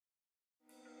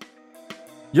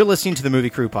You're listening to the Movie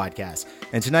Crew podcast,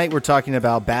 and tonight we're talking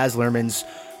about Baz Luhrmann's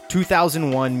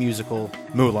 2001 musical,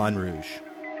 Moulin Rouge.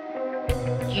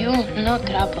 You no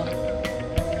trouble.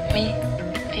 Me,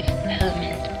 Fifth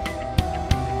Element.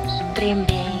 Supreme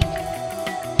being.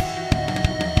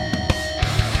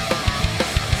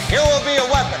 You will be a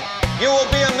weapon. You will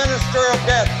be a minister of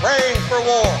death, praying for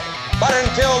war. But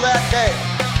until that day,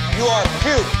 you are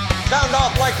cute. Sound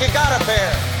off like you got a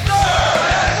pair. Sir!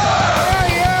 Yes,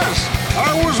 sir! Yes!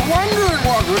 I was wondering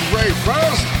what would break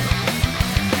first.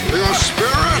 Your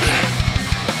spirit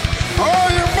or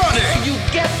your money? You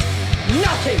get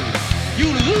nothing.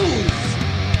 You lose.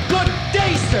 Good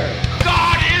day, sir.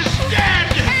 God is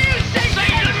dead.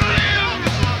 Satan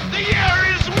lives. The year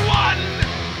is won.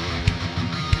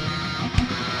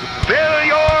 Fill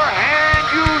your hand,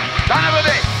 you son of a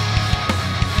bitch.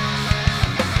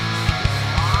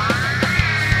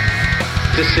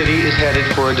 The city is headed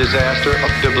for a disaster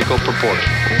of biblical proportion.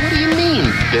 What do you mean,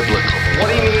 biblical? What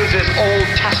he means is Old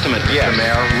Testament, Mr.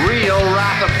 Mayor. Real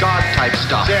wrath of God type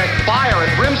stuff. There's fire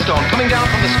and brimstone coming down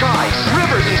from the skies.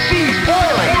 Rivers and seas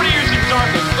boiling. 40 years of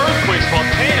darkness, earthquakes,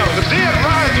 volcanoes, the dead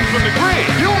rising from the grave.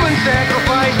 Human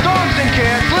sacrifice, dogs and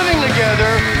cats living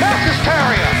together. Mass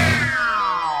hysteria.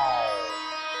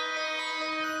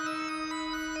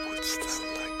 What's that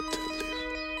like to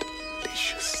live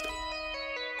deliciously?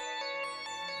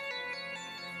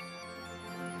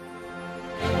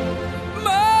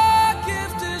 My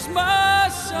gift is my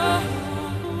song,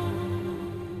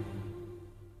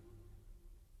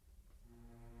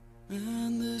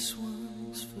 and this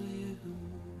one's for you.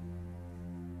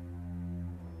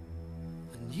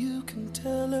 And you can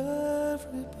tell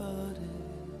everybody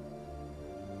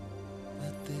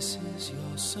that this is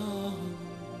your song.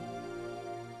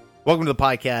 Welcome to the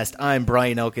podcast. I'm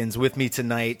Brian Elkins. With me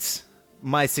tonight,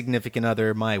 my significant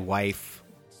other, my wife,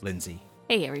 Lindsay.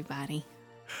 Hey, everybody.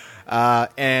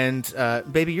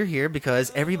 Baby, you're here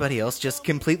because everybody else just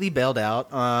completely bailed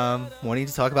out wanting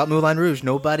to talk about Moulin Rouge.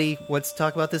 Nobody wants to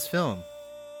talk about this film.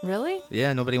 Really?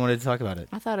 Yeah, nobody wanted to talk about it.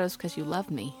 I thought it was because you love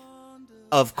me.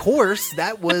 Of course,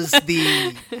 that was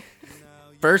the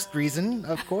first reason.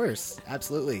 Of course,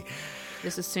 absolutely.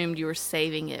 Just assumed you were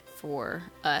saving it for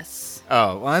us.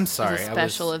 Oh, well, I'm sorry. As a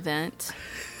special event.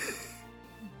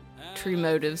 True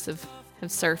motives have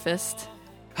surfaced.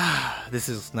 This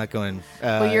is not going...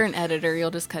 well, you're an editor.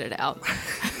 You'll just cut it out.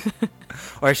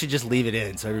 Or I should just leave it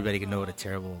in so everybody can know what a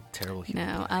terrible, terrible human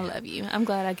being I love you. I'm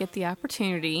glad I get the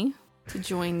opportunity to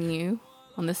join you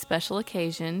on this special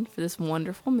occasion for this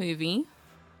wonderful movie.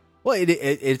 Well,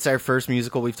 it's our first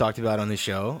musical we've talked about on the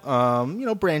show.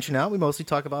 Branching out, we mostly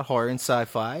talk about horror and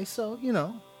sci-fi. So,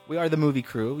 we are the movie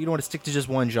crew. We don't want to stick to just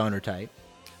one genre type.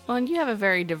 Well, and you have a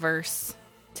very diverse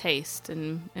taste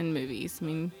in movies. I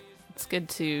mean... It's good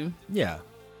to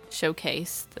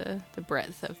showcase the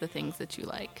breadth of the things that you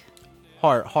like.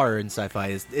 Horror and sci-fi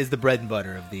is the bread and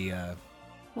butter of the...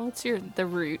 Well, it's the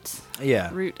root. Yeah.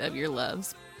 Root of your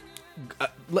loves.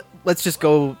 Let's just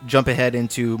jump ahead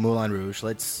into Moulin Rouge.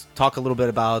 Let's talk a little bit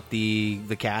about the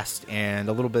cast and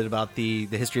a little bit about the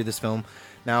history of this film.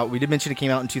 Now, we did mention it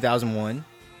came out in 2001.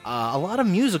 A lot of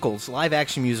musicals,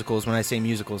 live-action musicals, when I say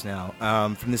musicals now.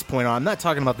 From this point on, I'm not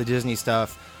talking about the Disney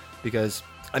stuff because...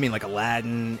 I mean, like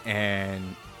Aladdin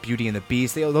and Beauty and the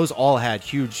Beast, those all had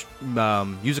huge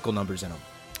musical numbers in them.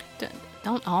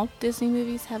 Don't all Disney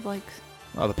movies have, like...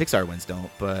 Well, the Pixar ones don't,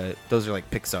 but those are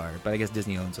like Pixar. But I guess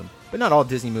Disney owns them. But not all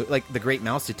Disney movies. Like The Great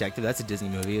Mouse Detective, that's a Disney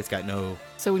movie. It's got no...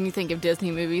 So when you think of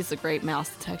Disney movies, The Great Mouse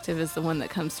Detective is the one that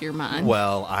comes to your mind?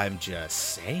 Well, I'm just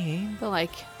saying. But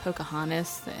like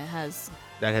Pocahontas, that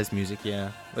has music,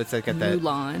 yeah. It's like got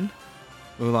Moulin.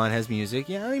 Moulin has music.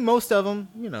 Yeah, I mean, most of them,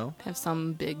 have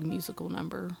some big musical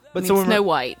number. But Snow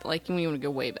White, like when you want to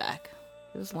go way back.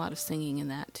 There was a lot of singing in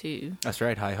that, too. That's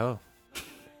right, hi-ho.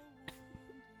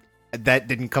 That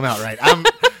didn't come out right. I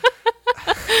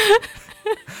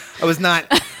was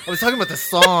talking about the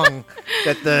song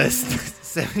that the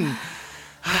seven...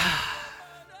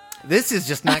 This is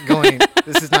just not going...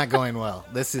 This is not going well.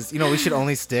 This is... we should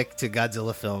only stick to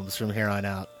Godzilla films from here on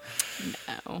out.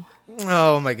 No.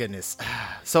 Oh my goodness!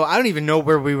 So I don't even know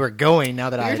where we were going now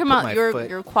that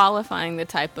You're qualifying the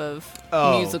type of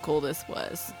musical this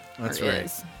was. That's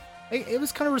right. It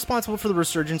was kind of responsible for the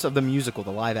resurgence of the musical,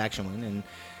 the live-action one,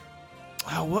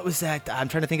 and what was that? I'm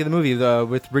trying to think of the movie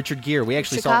with Richard Gere. We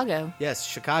actually saw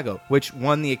Chicago, which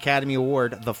won the Academy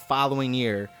Award the following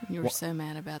year. You were so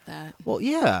mad about that. Well,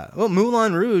 yeah. Well,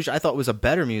 Moulin Rouge I thought was a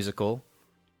better musical,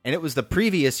 and it was the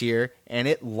previous year, and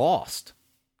it lost.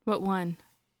 What won?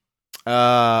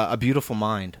 A Beautiful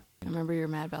Mind. I remember you were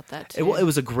mad about that too. It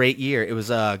was a great year. It was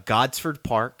Godsford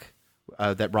Park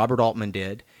that Robert Altman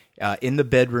did. In the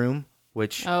Bedroom,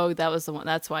 which... Oh, that was the one.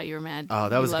 That's why you were mad. Oh,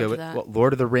 that was good. Well,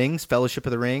 Lord of the Rings, Fellowship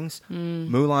of the Rings,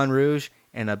 Moulin Rouge,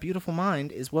 and A Beautiful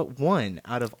Mind is what won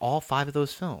out of all 5 of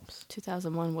those films.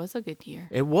 2001 was a good year.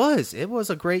 It was. It was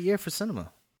a great year for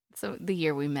cinema. So the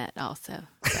year we met also.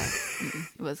 So,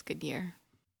 it was a good year.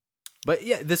 But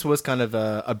yeah, this was kind of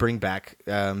a bring back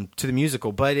to the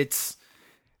musical, but it's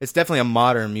definitely a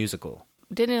modern musical.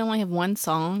 Didn't it only have one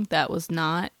song that was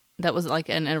like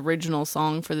an original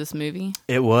song for this movie?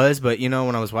 It was, but when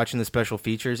I was watching the special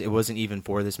features, it wasn't even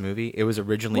for this movie. It was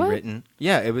originally written.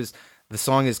 Yeah, it was. The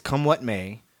song is "Come What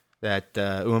May" that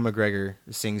Ewan McGregor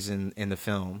sings in the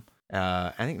film.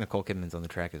 I think Nicole Kidman's on the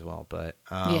track as well, but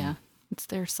yeah, it's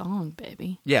their song,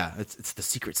 baby. Yeah, it's the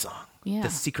secret song. Yeah, the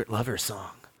secret lover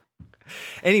song.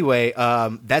 Anyway,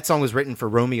 that song was written for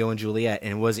Romeo and Juliet,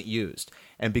 and it wasn't used.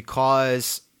 And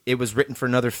because it was written for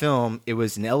another film, it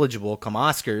was ineligible come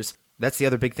Oscars. That's the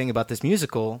other big thing about this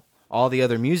musical. All the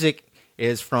other music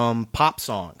is from pop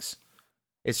songs.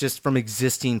 It's just from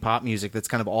existing pop music that's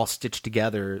kind of all stitched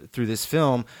together through this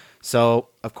film. So,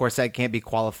 of course, that can't be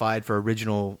qualified for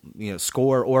original,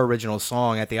 score or original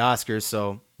song at the Oscars.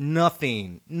 So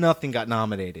nothing got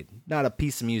nominated. Not a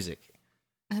piece of music.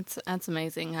 That's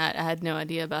amazing. I had no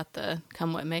idea about the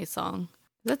 "Come What May" song.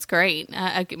 That's great.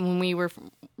 When we were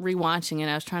rewatching it,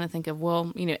 I was trying to think of,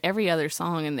 every other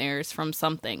song in there is from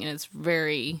something, and it's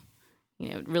very,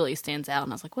 it really stands out.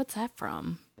 And I was like, what's that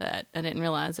from? But I didn't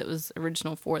realize it was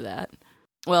original for that.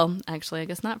 Well, actually, I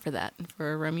guess not for that,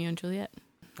 for Romeo and Juliet.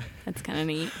 That's kind of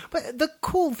neat. But the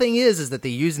cool thing is that they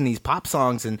use in these pop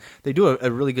songs, and they do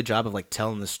a really good job of like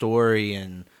telling the story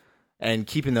and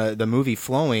keeping the movie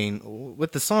flowing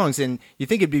with the songs. And you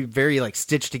think it'd be very like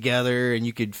stitched together, and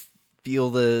you could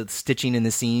feel the stitching in the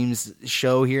seams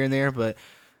show here and there, but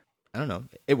I don't know.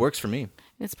 It works for me.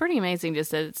 It's pretty amazing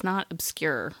just that it's not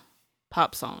obscure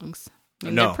pop songs. I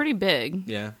mean, No. They're pretty big.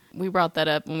 Yeah. We brought that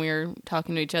up when we were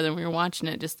talking to each other and we were watching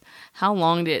it. Just how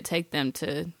long did it take them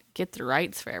to get the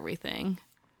rights for everything?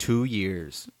 2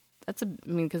 years.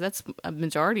 Because that's a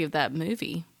majority of that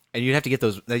movie. And you'd have to get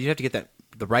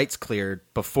the rights cleared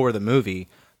before the movie,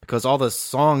 because all the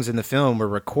songs in the film were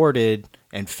recorded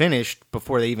and finished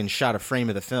before they even shot a frame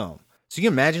of the film. So you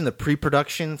can imagine the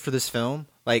pre-production for this film,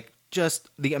 like just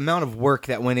the amount of work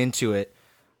that went into it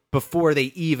before they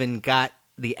even got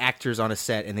the actors on a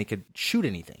set and they could shoot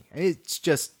anything. It's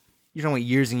just, you're talking about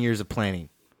years and years of planning.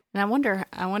 And I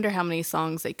wonder how many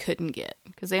songs they couldn't get,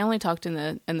 because they only talked in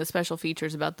the special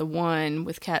features about the one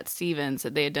with Cat Stevens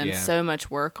that they had done so much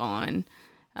work on,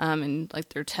 and like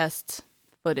their test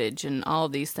footage and all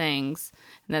of these things,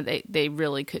 and that they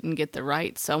really couldn't get the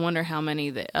rights. So I wonder how many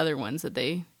the other ones that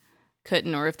they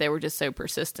couldn't, or if they were just so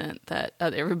persistent that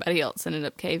everybody else ended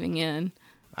up caving in.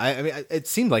 I mean, it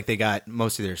seemed like they got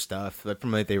most of their stuff, but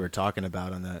from what they were talking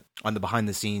about on the behind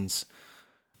the scenes.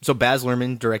 So Baz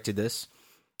Luhrmann directed this,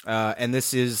 and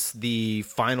this is the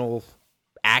final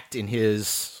act in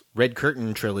his Red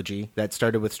Curtain trilogy that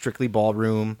started with Strictly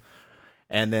Ballroom,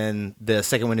 and then the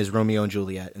second one is Romeo and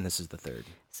Juliet, and this is the third.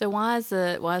 So why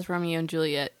is Romeo and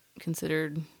Juliet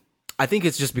considered? I think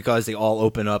it's just because they all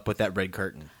open up with that red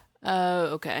curtain. Oh,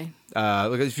 okay.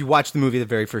 Because if you watch the movie, the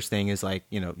very first thing is like,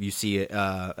 you see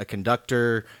a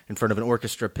conductor in front of an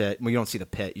orchestra pit. Well, you don't see the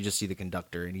pit, you just see the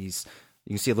conductor, and you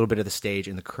can see a little bit of the stage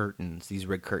and the curtains. These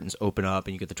red curtains open up,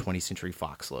 and you get the 20th Century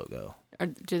Fox logo.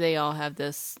 Do they all have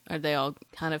this? Are they all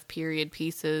kind of period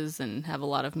pieces and have a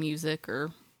lot of music,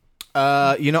 or?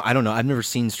 I don't know. I've never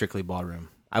seen Strictly Ballroom.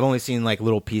 I've only seen like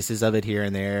little pieces of it here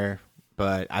and there,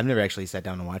 but I've never actually sat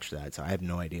down and watched that, so I have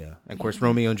no idea. And of course,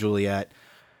 Romeo and Juliet.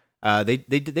 They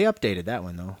updated that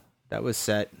one though. That was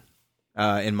set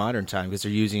in modern time because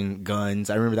they're using guns.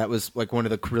 I remember that was like one of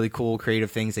the really cool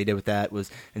creative things they did with that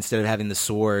was instead of having the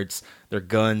swords, their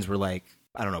guns were like,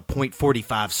 I don't know,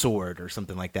 .45 sword or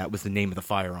something like that was the name of the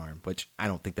firearm, which I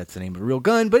don't think that's the name of a real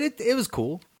gun, but it was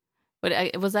cool. But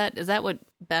is that what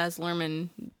Baz Luhrmann,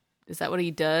 is that what he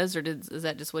does, or is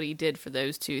that just what he did for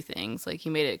those two things? Like he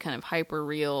made it kind of hyper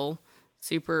real,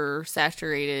 super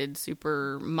saturated,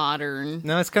 super modern.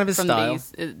 No, it's kind of his style.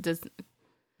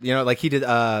 Like he did.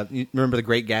 You remember The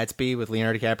Great Gatsby with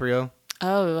Leonardo DiCaprio?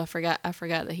 Oh, I forgot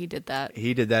that he did that.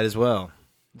 He did that as well.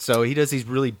 So he does these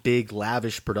really big,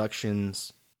 lavish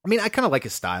productions. I mean, I kind of like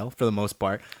his style for the most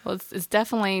part. Well, it's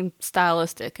definitely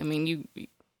stylistic. I mean,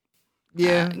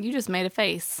 you just made a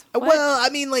face. What? Well, I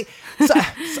mean, like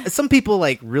some people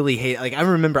like really hate. Like I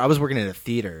remember I was working at a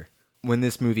theater when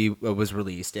this movie was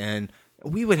released, and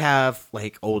we would have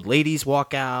like old ladies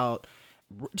walk out,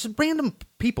 just random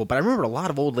people. But I remember a lot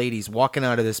of old ladies walking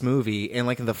out of this movie, and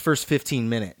like in the first 15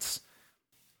 minutes,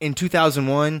 in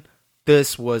 2001,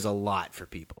 this was a lot for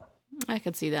people. I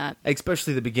could see that.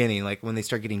 Especially the beginning, like when they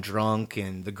start getting drunk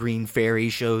and the green fairy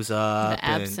shows up. The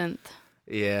absinthe.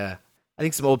 Yeah. I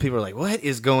think some old people are like, what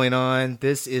is going on?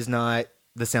 This is not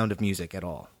The Sound of Music at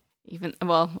all.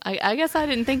 I guess I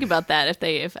didn't think about that.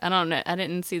 If I don't know, I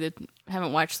didn't see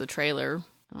haven't watched the trailer.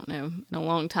 I don't know, in a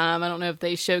long time. I don't know if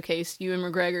they showcased Ewan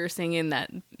McGregor singing that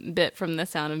bit from The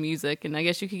Sound of Music, and I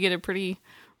guess you could get a pretty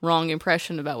wrong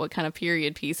impression about what kind of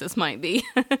period piece this might be.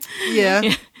 Yeah,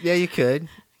 you could. I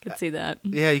could see that.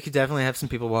 Yeah, you could definitely have some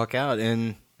people walk out,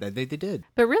 and they did.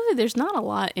 But really, there's not a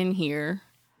lot in here.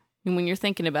 And when you're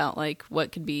thinking about like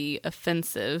what could be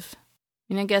offensive,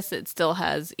 I mean, I guess it still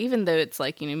has, even though it's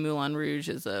like, Moulin Rouge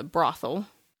is a brothel.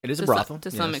 It is a brothel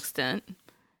to some extent.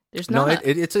 There's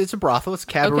it's a brothel. It's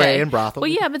cabaret and brothel. Well,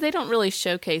 yeah, but they don't really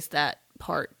showcase that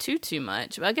part too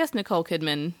much. But I guess Nicole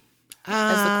Kidman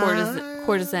as the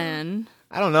courtesan.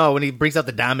 I don't know, when he brings out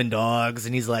the diamond dogs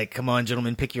and he's like, "Come on,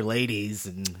 gentlemen, pick your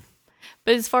ladies."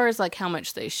 But as far as like how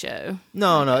much they show,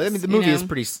 no. I mean, the movie is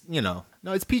pretty. No,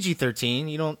 it's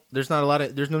PG-13. There's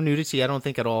no nudity. I don't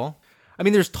think at all. I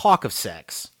mean, there's talk of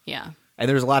sex. Yeah, and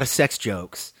there's a lot of sex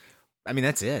jokes. I mean,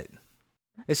 that's it.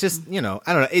 It's just, I don't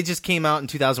know. It just came out in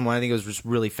 2001. I think it was just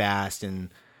really fast.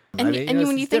 And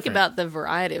when you think about the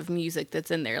variety of music that's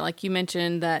in there, like you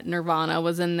mentioned that Nirvana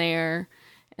was in there,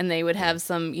 and they would have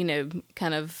some,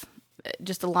 kind of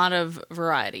just a lot of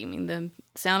variety. I mean, the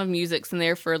Sound of Music's in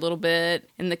there for a little bit.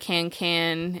 In the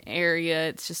can area,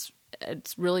 it's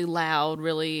really loud,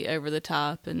 really over the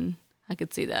top, and I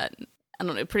could see that. I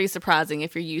don't know, pretty surprising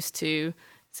if you're used to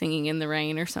singing in the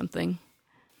rain or something.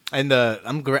 And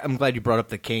I'm glad you brought up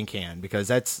the can because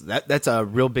that's a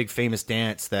real big famous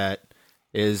dance that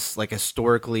is like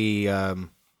historically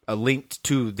linked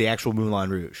to the actual Moulin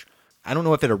Rouge. I don't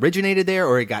know if it originated there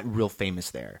or it got real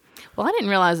famous there. Well, I didn't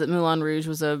realize that Moulin Rouge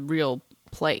was a real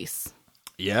place.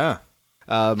 Yeah.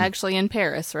 Actually in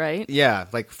Paris, right? Yeah,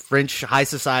 like French high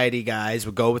society guys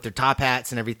would go with their top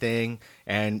hats and everything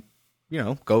and,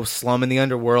 go slum in the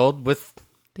underworld with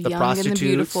the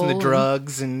prostitutes and the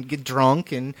drugs and get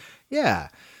drunk and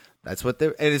that's what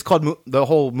and it's called. The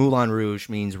whole Moulin Rouge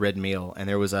means red meal, and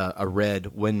there was a red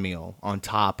windmill on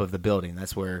top of the building.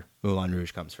 That's where Moulin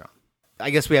Rouge comes from. I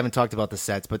guess we haven't talked about the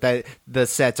sets, but the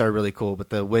sets are really cool.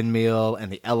 But the windmill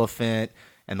and the elephant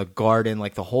and the garden,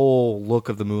 like the whole look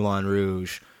of the Moulin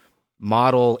Rouge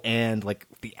model and like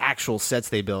the actual sets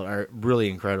they built are really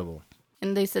incredible.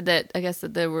 And they said that I guess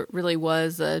that there really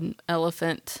was an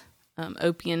elephant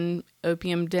opium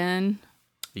den.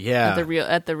 Yeah,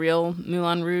 at the real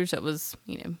Moulin Rouge. That was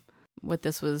what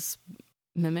this was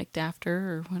mimicked after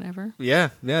or whatever. Yeah.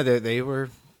 They were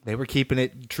keeping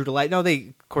it true to life. No,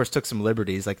 they of course took some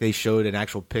liberties. Like they showed an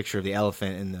actual picture of the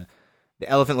elephant, and the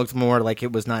elephant looked more like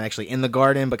it was not actually in the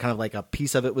garden, but kind of like a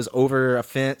piece of it was over a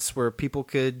fence where people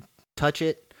could touch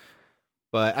it.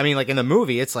 But I mean, like in the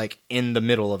movie, it's like in the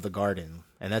middle of the garden,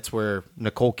 and that's where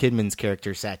Nicole Kidman's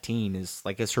character Satine is.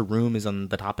 Like, I guess her room is on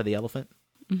the top of the elephant,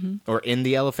 or in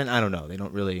the elephant. I don't know. You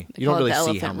don't really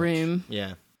see how much. Room.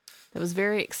 Yeah, it was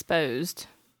very exposed.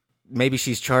 Maybe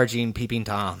she's charging peeping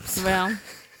toms. Well,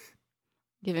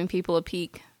 giving people a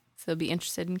peek, so they'll be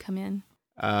interested and come in.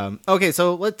 Okay,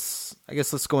 so let's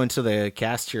go into the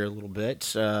cast here a little bit.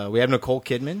 We have Nicole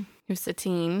Kidman. Here's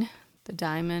Satine, the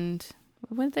diamond.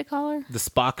 What did they call her? The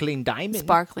sparkling diamond.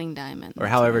 Sparkling diamond. Or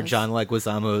however John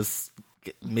Leguizamo's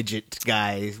midget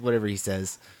guy, whatever he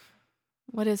says.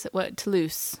 What is it? What?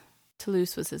 Toulouse.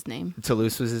 Toulouse was his name.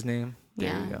 Toulouse was his name?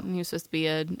 There you go. And he was supposed to be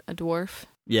a dwarf.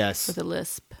 Yes. With a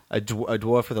lisp. A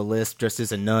dwarf with a lisp dressed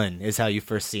as a nun is how you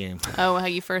first see him. Oh, how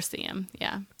you first see him,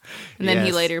 yeah. And then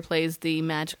he later plays the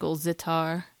magical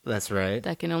Zitar. That's right.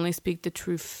 That can only speak the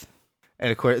truth.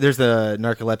 And of course, there's the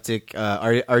narcoleptic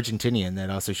Argentinian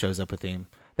that also shows up with him.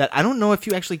 That I don't know if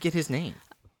you actually get his name.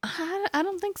 I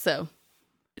don't think so.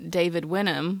 David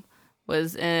Wenham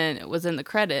was in the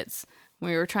credits.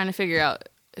 We were trying to figure out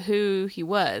who he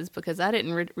was because I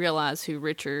didn't realize who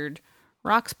Richard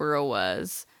Roxburgh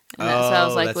was. And so I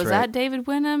was like, was that David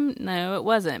Wenham? No, it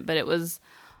wasn't. But it was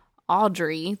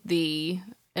Audrey, the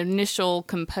initial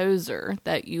composer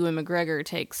that Ewan McGregor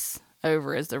takes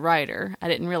over as the writer. I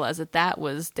didn't realize that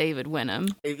was David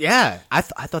Wenham. Yeah, I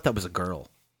thought that was a girl.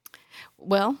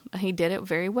 Well, he did it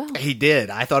very well. He did.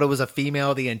 I thought it was a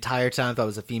female the entire time. I thought it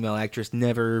was a female actress.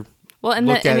 Never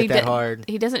looked at it that hard.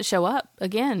 He doesn't show up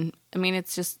again. I mean,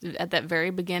 it's just at that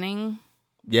very beginning.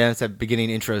 Yeah, it's that beginning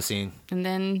intro scene. And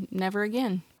then never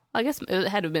again. I guess it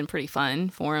had to have been pretty fun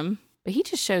for him. But he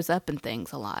just shows up in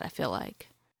things a lot, I feel like.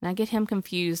 And I get him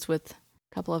confused with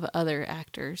a couple of other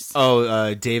actors.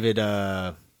 Oh, David,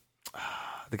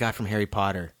 the guy from Harry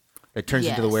Potter that turns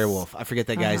into the werewolf. I forget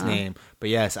that guy's name, but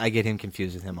yes, I get him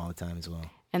confused with him all the time as well.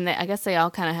 And I guess they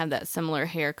all kind of have that similar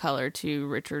hair color to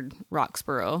Richard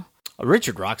Roxburgh.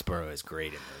 Richard Roxburgh is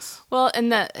great in this. Well,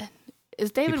 and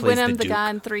is David Wenham the guy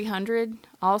in 300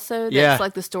 also? That's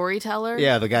like the storyteller?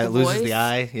 Yeah, the guy that loses the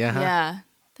eye. Yeah. Yeah.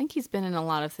 I think he's been in a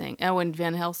lot of things. Oh, and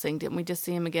Van Helsing. Didn't we just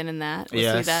see him again in that?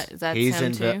 Yes. Is that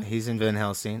him too? He's in Van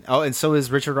Helsing. Oh, and so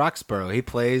is Richard Roxburgh. He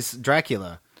plays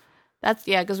Dracula.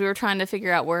 Because we were trying to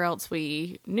figure out where else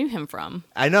we knew him from.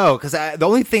 I know, because the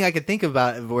only thing I could think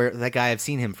about where that guy I've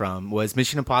seen him from was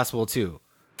Mission Impossible 2.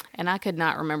 And I could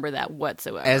not remember that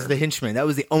whatsoever. As the henchman. That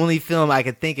was the only film I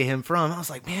could think of him from. I was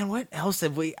like, man, what else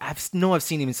have we... I've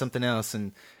seen him in something else.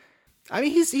 And I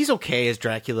mean, he's okay as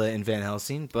Dracula in Van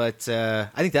Helsing, but I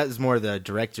think that was more the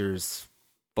director's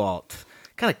fault.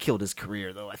 Kind of killed his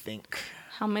career, though, I think.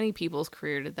 How many people's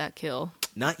career did that kill?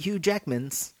 Not Hugh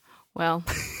Jackman's. Well...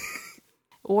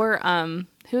 Or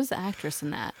who's the actress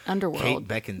in that? Underworld. Kate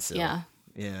Beckinsale.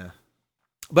 Yeah.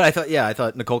 But I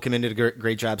thought Nicole Kidman did a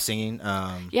great job singing.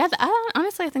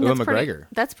 Honestly, I think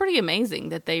that's pretty amazing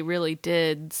that they really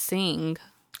did sing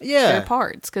their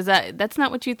parts, because that's not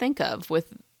what you think of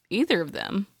with either of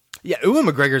them. Yeah, Ewan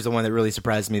McGregor's the one that really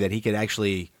surprised me that he could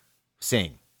actually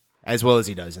sing as well as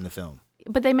he does in the film.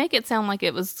 But they make it sound like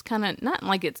it was kind of not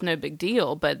like it's no big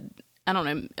deal, but. I don't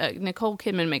know, Nicole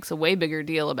Kidman makes a way bigger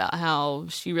deal about how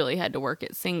she really had to work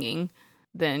at singing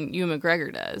than Ewan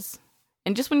McGregor does.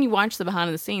 And just when you watch the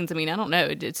behind the scenes, I mean, I don't know,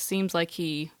 it just seems like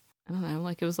it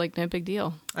was like no big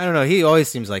deal. I don't know, he always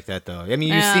seems like that though. I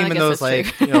mean, you see him in those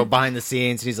like, behind the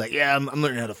scenes, and he's like, yeah, I'm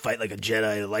learning how to fight like a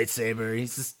Jedi, a lightsaber.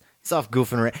 He's off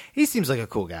goofing around. He seems like a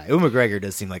cool guy. Ewan McGregor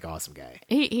does seem like an awesome guy.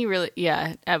 He really,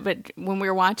 yeah. But when we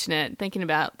were watching it, thinking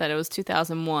about that it was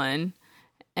 2001,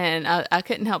 and I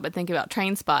couldn't help but think about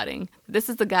Trainspotting. This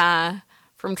is the guy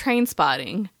from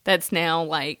Trainspotting that's now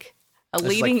like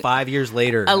like 5 years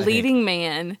later. Leading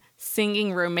man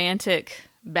singing romantic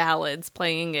ballads,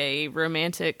 playing a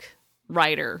romantic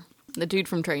writer. The dude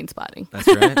from Trainspotting. That's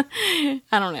right.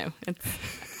 I don't know.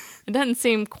 It doesn't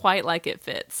seem quite like it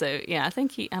fits. So yeah, I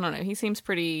think I don't know. He just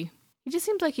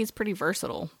seems like he's pretty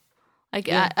versatile. Like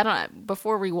I don't.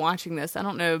 Before rewatching this, I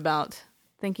don't know about.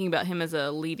 Thinking about him as a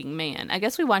leading man. I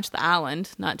guess we watched The Island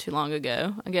not too long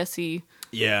ago. I guess he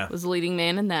was a leading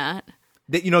man in that.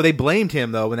 They blamed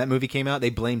him, though, when that movie came out. They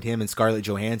blamed him and Scarlett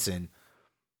Johansson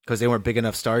because they weren't big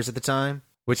enough stars at the time,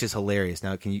 which is hilarious.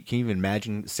 Now, can you even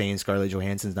imagine saying Scarlett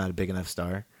Johansson's not a big enough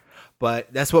star?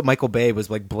 But that's what Michael Bay was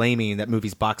like blaming that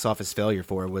movie's box office failure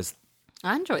for.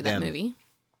 I enjoyed that movie.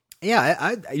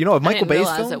 Yeah, if Michael Bay's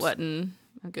films, it wasn't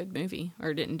a good movie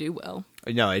or didn't do well.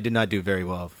 No, it did not do very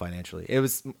well financially. I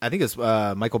think it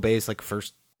was Michael Bay's like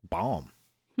first bomb.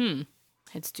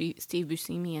 Had Steve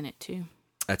Buscemi in it too.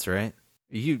 That's right.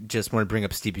 You just want to bring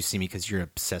up Steve Buscemi because you're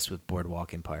obsessed with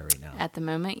Boardwalk Empire right now. At the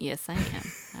moment, yes, I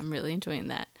am. I'm really enjoying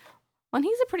that. Well, and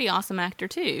he's a pretty awesome actor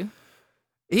too.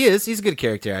 He is. He's a good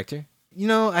character actor.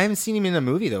 I haven't seen him in a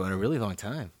movie though in a really long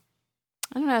time.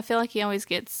 I don't know. I feel like he always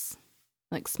gets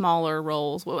like smaller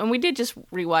roles. Well, and we did just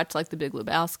rewatch like The Big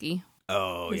Lebowski.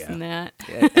 Oh, Isn't that?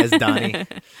 Yeah, as Donnie.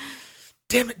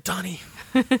 Damn it, Donnie.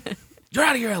 You're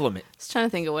out of your element. I was trying to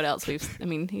think of what else he's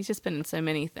just been in so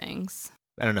many things.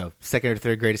 I don't know. Second or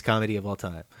third greatest comedy of all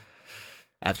time.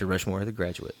 After Rushmore, The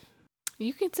Graduate.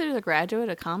 You consider The Graduate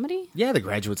a comedy? Yeah, The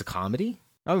Graduate's a comedy.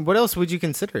 I mean, what else would you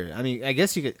consider? I mean, I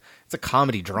guess you could. It's a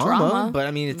comedy drama. But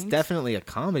I mean, it's definitely a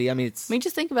comedy. I mean,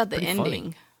 just think about the ending.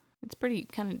 Funny. It's pretty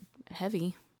kind of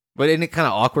heavy. But isn't it kind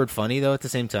of awkward funny, though, at the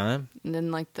same time? And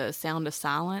then, like, the sound of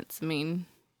silence. I mean...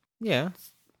 Yeah.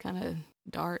 It's kind of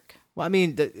dark. Well, I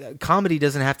mean, comedy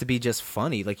doesn't have to be just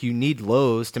funny. Like, you need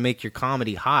lows to make your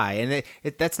comedy high. And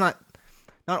that's not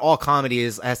all comedy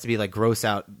has to be, like, gross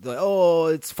out. Like, oh,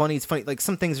 it's funny, it's funny. Like,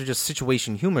 some things are just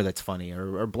situation humor that's funny.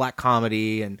 Or black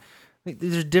comedy. And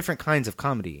there's different kinds of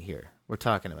comedy here we're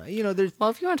talking about. There's... Well,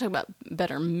 if you want to talk about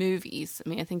better movies, I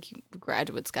mean, I think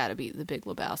Graduate's got to be The Big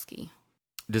Lebowski.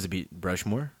 Does it beat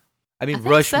Rushmore? I mean,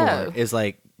 Rushmore is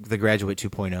like The Graduate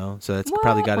 2.0, so that's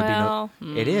probably got to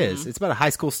be... It is. It's about a high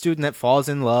school student that falls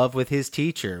in love with his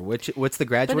teacher. What's The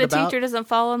Graduate about? But the teacher doesn't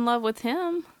fall in love with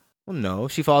him. Well, no.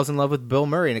 She falls in love with Bill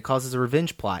Murray, and it causes a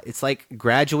revenge plot. It's like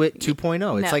Graduate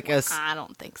 2.0. It's like I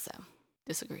don't think so.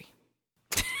 Disagree.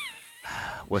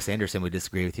 Wes Anderson would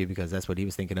disagree with you because that's what he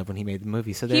was thinking of when he made the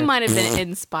movie. So he might have been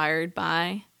inspired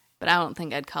by... But I don't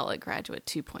think I'd call it Graduate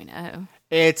 2.0.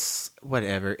 It's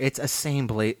whatever. It's a same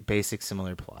basic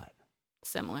similar plot.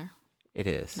 Similar. It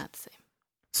is. Not the same.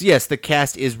 So yes, the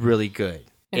cast is really good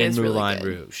in Moulin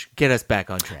really Rouge. Get us back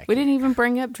on track. We didn't even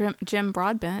bring up Jim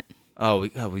Broadbent. Oh,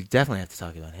 we definitely have to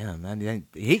talk about him. I mean,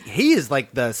 he is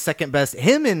like the second best.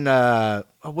 Him and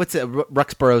what's it?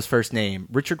 Ruxborough's first name?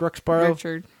 Richard Ruxborough.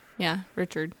 Richard. Yeah,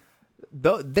 Richard.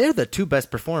 They're the two best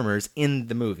performers in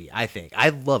the movie. I think. I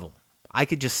love them. I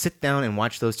could just sit down and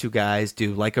watch those two guys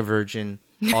do Like a Virgin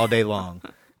all day long.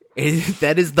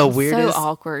 That is the weirdest. So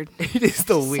awkward. It is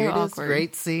the weirdest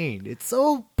great scene. It's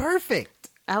so perfect.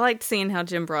 I liked seeing how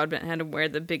Jim Broadbent had to wear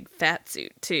the big fat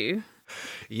suit too.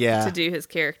 Yeah. To do his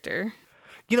character.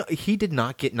 You know, he did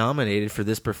not get nominated for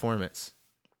this performance.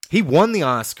 He won the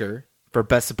Oscar for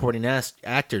Best Supporting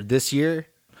Actor this year,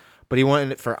 but he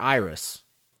won it for Iris.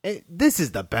 This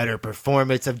is the better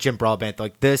performance of Jim Broadbent.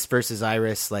 Like this versus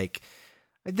Iris, like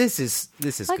this is I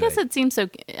good. guess it seems so,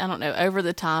 I don't know, over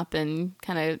the top and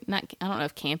kind of not, I don't know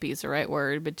if campy is the right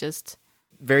word, but just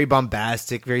very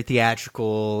bombastic, very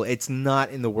theatrical. It's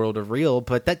not in the world of real,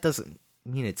 but that doesn't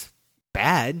mean it's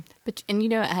bad. And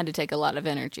it had to take a lot of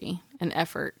energy and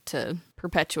effort to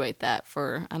perpetuate that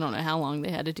for, I don't know how long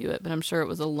they had to do it, but I'm sure it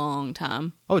was a long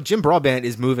time. Oh, Jim Broadbent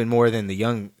is moving more than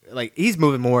he's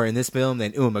moving more in this film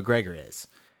than Ewan McGregor is.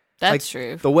 That's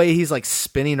true. The way he's like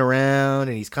spinning around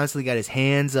and he's constantly got his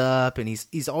hands up and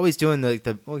he's always doing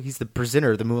he's the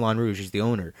presenter of the Moulin Rouge. He's the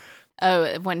owner.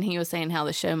 Oh, when he was saying how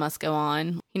the show must go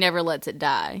on, he never lets it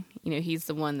die. He's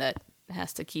the one that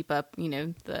has to keep up,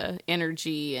 the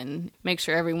energy and make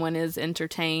sure everyone is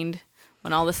entertained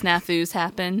when all the snafus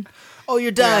happen. Oh,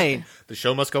 you're dying. The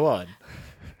show must go on.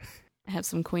 Have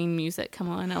some Queen music come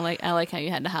on. I like how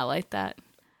you had to highlight that.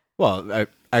 Well,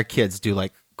 our kids do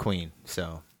like Queen,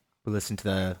 so we listen to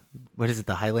the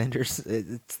Highlanders?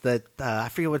 It's the I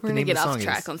forget what the name of the song is. We're gonna get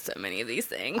off track on so many of these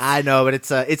things. I know, but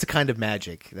it's a kind of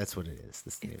magic. That's what it is.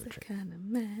 That's the name of the track. Kind of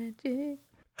magic.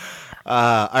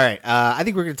 All right. I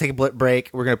think we're going to take a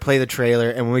break. We're going to play the trailer,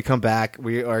 and when we come back,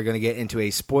 we are going to get into a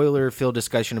spoiler-filled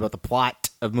discussion about the plot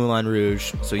of Moulin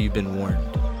Rouge, so you've been warned.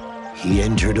 He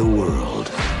entered a world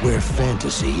where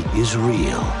fantasy is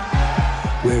real,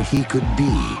 where he could be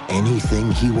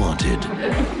anything he wanted,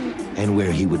 and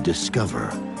where he would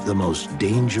discover the most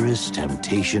dangerous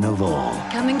temptation of all.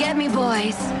 Come and get me,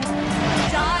 boys.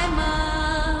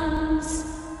 Diamonds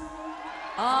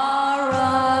are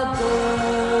a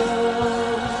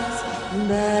girl's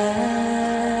best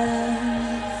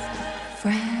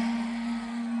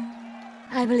friend.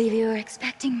 I believe you were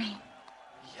expecting me.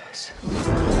 Yes.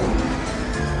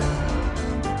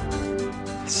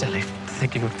 Silly.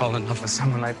 Think you would fall in love with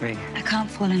someone like me. I can't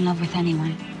fall in love with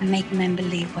anyone and make men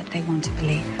believe what they want to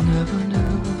believe. Never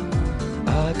knew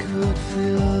I could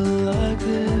feel like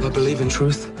this. I believe in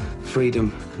truth,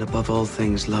 freedom, and above all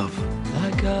things, love.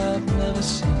 Like I've never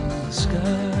seen the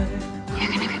sky. You're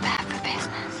gonna be bad for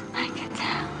business, I can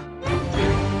tell.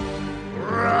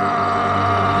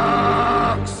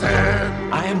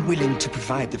 Roxanne! I am willing to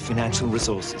provide the financial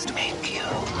resources to make you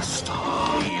a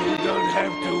star. You don't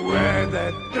have to wear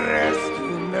that dress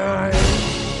tonight.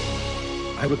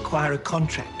 I require a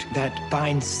contract that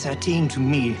binds Satine to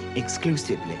me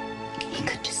exclusively. He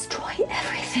could destroy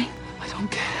everything. I don't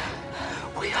care.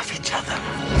 We have each other.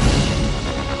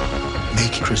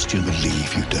 Make Christian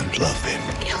believe you don't love him.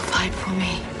 He'll fight for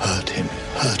me. Hurt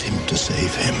him to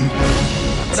save him.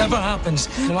 Whatever happens,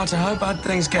 no matter how bad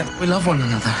things get, we love one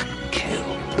another. Kill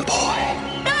the boy.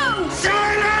 No!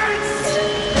 Silence!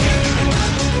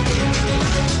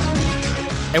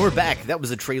 And we're back. That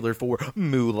was a trailer for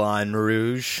Moulin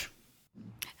Rouge.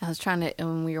 I was trying to,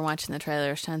 when we were watching the trailer,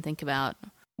 I was trying to think about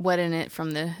what in it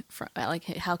like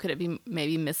how could it be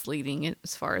maybe misleading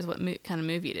as far as what kind of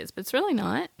movie it is, but it's really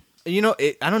not.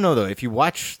 I don't know though. If you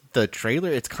watch the trailer,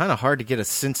 it's kind of hard to get a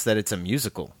sense that it's a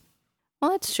musical.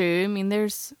 Well, that's true. I mean,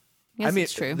 it's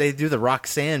true. They do the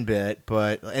Roxanne bit,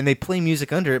 and they play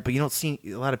music under it, but you don't see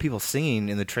a lot of people singing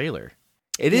in the trailer.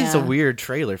 It is a weird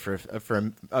trailer for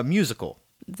a musical.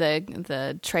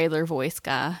 The trailer voice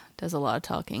guy does a lot of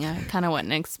talking. I kind of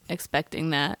wasn't expecting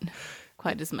that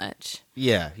quite as much.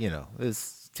 Yeah,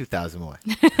 it's 2001.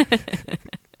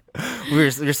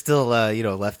 We're still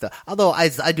left. Although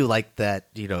I do like that.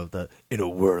 In a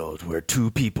world where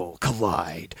two people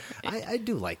collide. I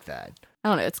do like that. I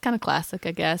don't know. It's kind of classic,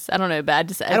 I guess. I don't know. Bad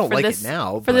to say. I don't like it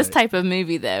now. For this type of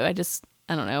movie, though, I don't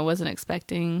know. I wasn't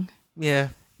expecting. Yeah.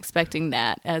 Expecting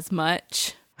that as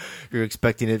much. You're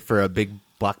expecting it for a big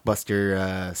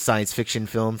blockbuster science fiction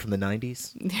film from the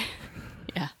 90s?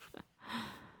 Yeah.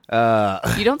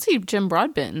 You don't see Jim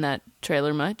Broadbent in that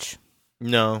trailer much.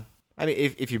 No. I mean,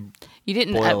 if you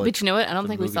didn't, but you know what? I don't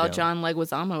think we saw John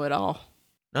Leguizamo at all.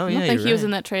 Oh, I don't think he was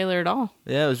in that trailer at all.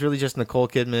 Yeah, it was really just Nicole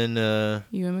Kidman,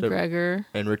 Ewan McGregor,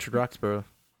 and Richard Roxborough.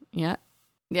 Yeah.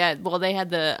 Yeah, well, they had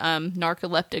the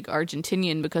narcoleptic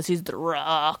Argentinian because he's the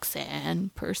Roxanne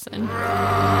person. Roxanne,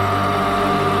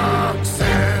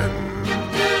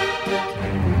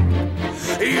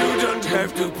 you don't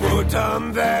have to put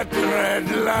on that red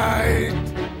light.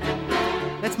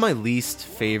 That's my least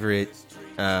favorite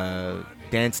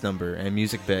dance number and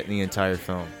music bit in the entire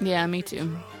film. Yeah, me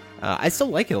too. I still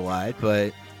like it a lot,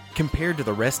 but compared to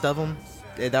the rest of them,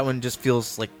 that one just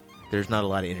feels like there's not a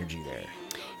lot of energy there.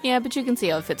 Yeah, but you can see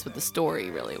how it fits with the story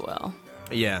really well.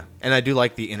 Yeah, and I do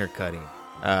like the intercutting.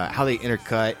 How they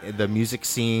intercut the music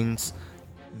scenes.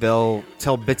 They'll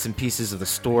tell bits and pieces of the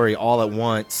story all at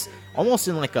once, almost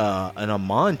in like a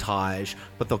montage,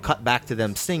 but they'll cut back to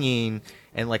them singing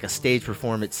and like a stage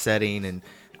performance setting. And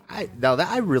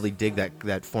I really dig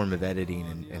that form of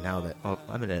editing and how that. Oh,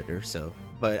 I'm an editor, so.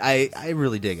 But I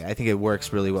really dig it. I think it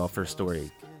works really well for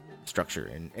story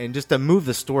structure and just to move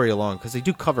the story along, because they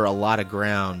do cover a lot of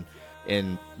ground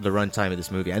in the runtime of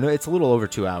this movie. I know it's a little over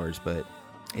 2 hours, but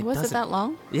Was it that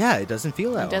long? Yeah, it doesn't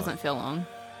feel that long. It doesn't feel long.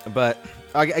 But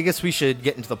I guess we should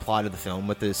get into the plot of the film,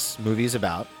 what this movie is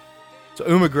about. So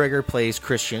Ewan McGregor plays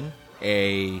Christian,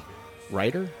 a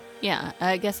writer? Yeah,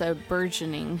 I guess a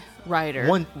burgeoning writer.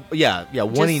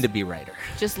 Wanting to be a writer.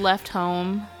 Just left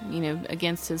home,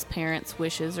 against his parents'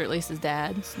 wishes, or at least his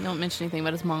dad's. Don't mention anything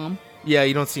about his mom. Yeah,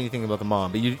 you don't see anything about the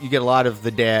mom, but you get a lot of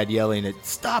the dad yelling at,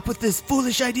 "Stop with this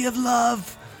foolish idea of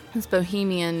love!" This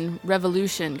Bohemian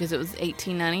Revolution, because it was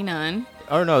 1899.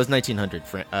 Oh, no, it was 1900.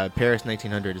 Paris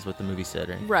 1900 is what the movie said,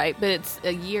 right? Right, but it's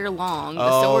a year long. The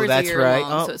Oh, story's that's a year right.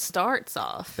 long, Oh. so it starts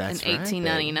off in That's right,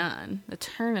 1899, the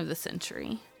turn of the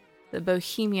century. The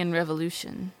Bohemian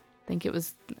Revolution. I think it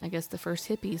was, the first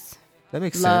hippies. That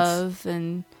makes sense. Love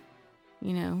and,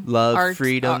 Love,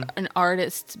 freedom. An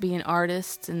artist, be an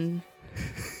artist and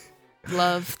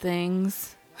love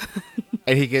things.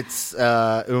 And he gets,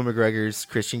 Ewan McGregor's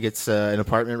Christian gets an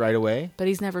apartment right away. But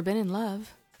he's never been in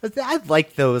love. But I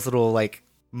like those little,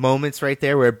 moments right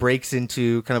there where it breaks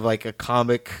into kind of like a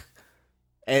comic.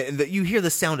 And you hear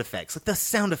the sound effects. Like, the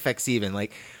sound effects even.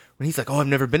 Like, when he's like, "Oh, I've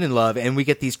never been in love," and we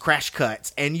get these crash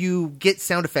cuts, and you get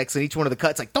sound effects in each one of the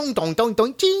cuts, like dong dong dong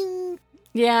dong ching.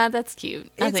 Yeah, that's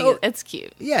cute. I think it's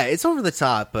cute. Yeah, it's over the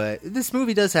top, but this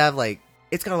movie does have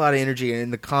it's got a lot of energy,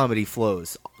 and the comedy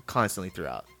flows constantly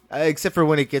throughout, except for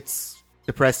when it gets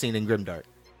depressing and grimdark.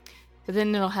 But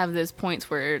then it'll have those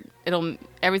points where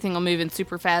everything will move in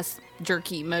super fast,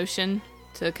 jerky motion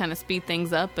to kind of speed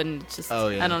things up, and it's just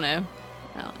I don't know.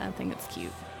 I think it's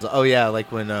cute. Oh yeah,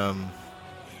 like when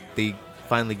they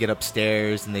finally get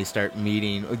upstairs and they start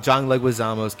meeting John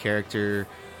Leguizamo's character.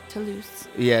 Toulouse.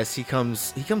 Yes, he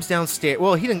comes downstairs.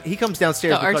 Well, he comes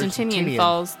downstairs. The Argentinian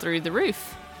falls through the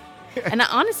roof. And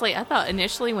I thought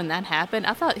initially when that happened,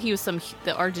 I thought the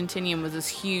Argentinian was this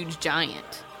huge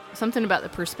giant. Something about the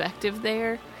perspective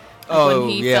there. Oh, when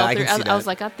he yeah, fell I through, can see that. I was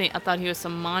like, I thought he was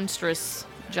some monstrous,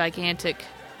 gigantic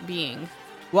being.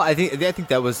 Well, I think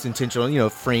that was intentional,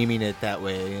 framing it that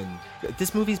way. And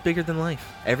this movie's bigger than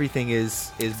life. Everything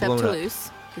is Except blown Toulouse,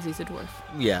 up. because he's a dwarf.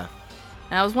 Yeah.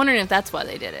 And I was wondering if that's why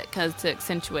they did it, because to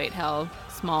accentuate how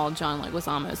small John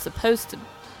Leguizamo is supposed to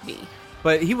be.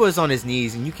 But he was on his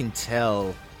knees, and you can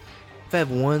tell. If I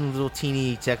have one little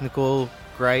teeny technical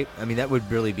gripe, that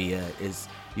would really be it. Is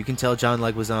you can tell John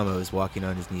Leguizamo is walking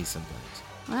on his knees sometimes.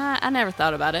 I never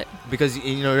thought about it. Because,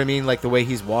 you know what I mean? Like, the way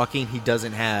he's walking, he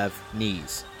doesn't have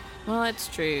knees. Well, that's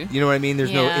true. You know what I mean?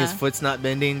 His foot's not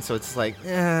bending, so it's like,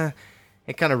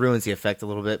 it kind of ruins the effect a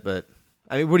little bit. But,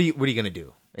 what are you going to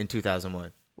do in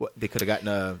 2001? They could have gotten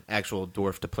an actual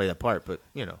dwarf to play that part, but,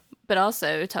 But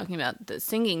also, talking about the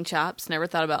singing chops, never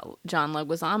thought about John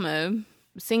Leguizamo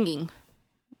singing.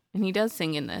 And he does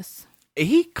sing in this.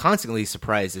 He constantly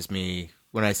surprises me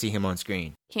when I see him on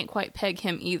screen. Can't quite peg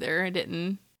him either.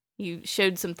 He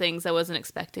showed some things I wasn't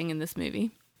expecting in this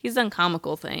movie. He's done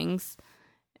comical things,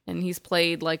 and he's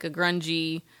played like a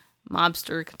grungy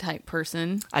mobster type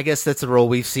person. I guess that's the role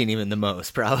we've seen him in the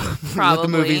most, probably. With the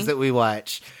movies that we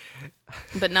watch.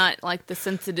 But not like the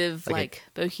sensitive,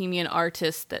 bohemian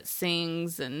artist that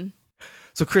sings and...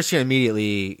 So Christian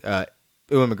immediately,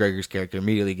 Ewan McGregor's character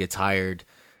immediately gets hired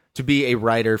to be a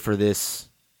writer for this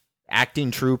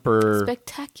acting troupe or...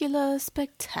 Spectacular.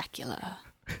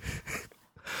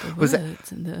 The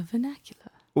words in the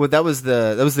vernacular. Well, that was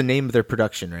the name of their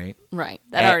production, right? Right.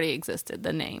 That already existed,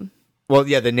 the name. Well,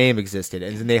 yeah, the name existed.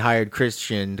 And then they hired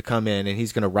Christian to come in, and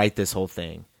he's going to write this whole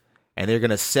thing. And they're going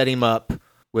to set him up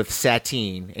with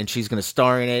Satine, and she's going to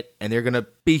star in it, and they're going to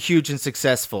be huge and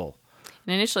successful.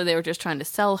 And initially they were just trying to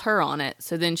sell her on it,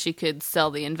 so then she could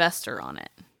sell the investor on it.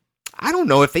 I don't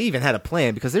know if they even had a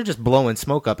plan, because they're just blowing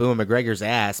smoke up Ewan McGregor's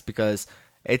ass, because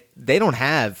They don't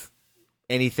have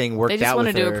anything worked out with her. They just want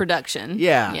to do a production.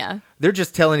 Yeah. They're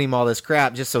just telling him all this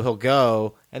crap just so he'll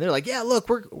go. And they're like, yeah, look,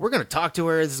 we're going to talk to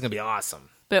her. This is going to be awesome.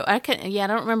 But I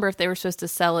don't remember if they were supposed to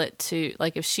sell it to,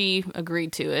 like, if she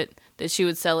agreed to it, that she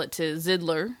would sell it to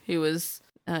Zidler, who was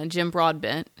Jim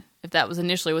Broadbent, if that was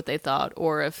initially what they thought,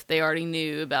 or if they already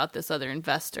knew about this other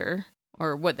investor,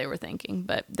 or what they were thinking.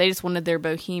 But they just wanted their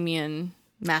bohemian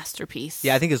masterpiece.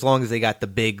 Yeah, I think as long as they got the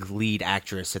big lead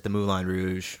actress at the Moulin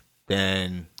Rouge,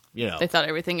 then, they thought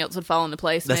everything else would fall into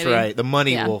place. That's maybe. Right. The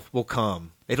money will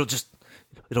come.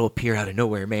 It'll appear out of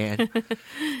nowhere, man.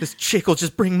 This chick will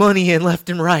just bring money in left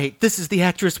and right. This is the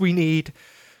actress we need.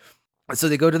 So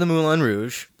they go to the Moulin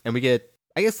Rouge, and we get,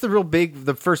 I guess,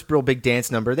 the first real big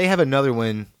dance number. They have another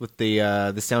one with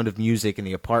the Sound of Music in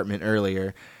the apartment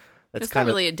earlier. It's not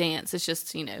really a dance. It's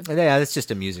just, Yeah, it's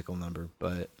just a musical number,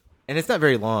 and it's not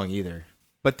very long either.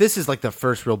 But this is like the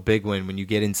first real big one when you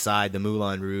get inside the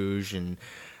Moulin Rouge and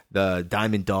the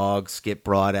Diamond Dogs get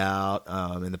brought out,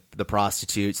 and the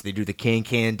prostitutes. They do the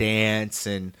can dance,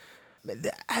 and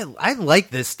I like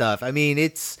this stuff. I mean,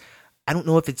 I don't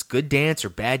know if it's good dance or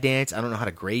bad dance. I don't know how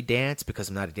to grade dance because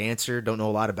I'm not a dancer. Don't know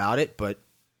a lot about it, but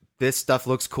this stuff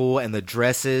looks cool, and the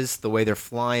dresses, the way they're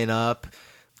flying up,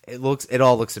 it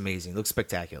all looks amazing. It looks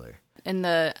spectacular. In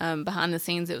the behind the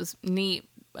scenes, it was neat.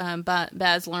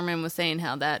 Baz Luhrmann was saying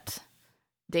how that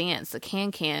dance, the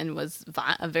can, was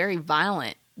a very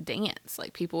violent dance.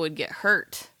 Like, people would get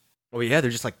hurt. Oh yeah,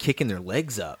 they're just like kicking their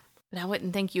legs up. But I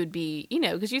wouldn't think you would be,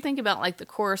 because you think about like the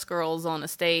chorus girls on a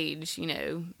stage,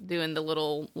 doing the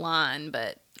little line,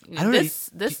 but this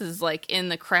is like in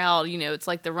the crowd, it's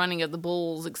like the running of the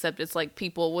bulls, except it's like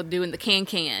people doing the can,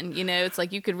 it's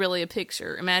like you could really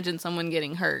imagine someone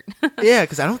getting hurt. Yeah,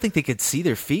 because I don't think they could see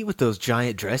their feet with those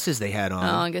giant dresses they had on.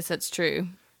 Oh, I guess that's true.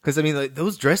 Because, I mean, like,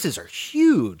 those dresses are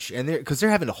huge, and they're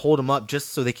having to hold them up just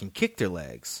so they can kick their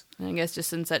legs. I guess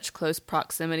just in such close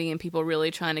proximity and people really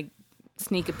trying to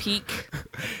sneak a peek.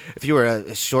 If you were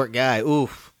a short guy,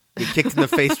 oof, get kicked in the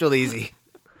face real easy.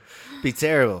 Be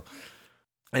terrible.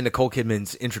 And Nicole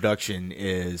Kidman's introduction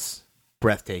is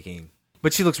breathtaking.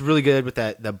 But she looks really good with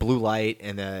that blue light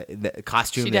and the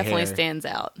costume. She definitely stands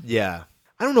out. Yeah.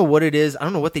 I don't know what it is. I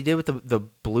don't know what they did with the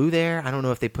blue there. I don't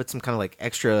know if they put some kind of like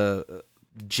extra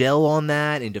gel on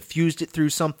that and diffused it through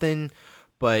something,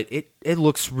 but it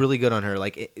looks really good on her.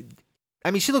 Like,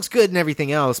 she looks good and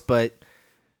everything else, but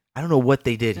I don't know what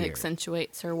they did here. It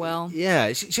accentuates her well.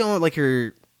 Yeah, she don't like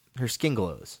her skin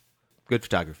glows. Good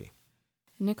photography.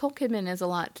 Nicole Kidman is a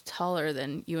lot taller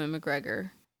than Ewan McGregor,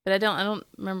 but I don't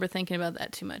remember thinking about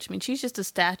that too much. I mean, she's just a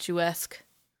statuesque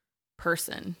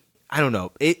person. I don't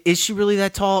know. Is she really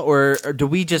that tall, or do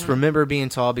we just remember being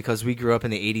tall because we grew up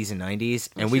in the 80s and 90s,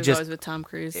 and we just always with Tom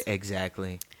Cruise?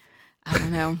 Exactly. I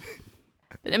don't know.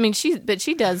 But, I mean, she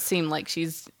does seem like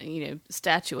she's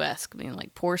statuesque. I mean,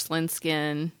 like porcelain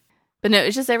skin. But no,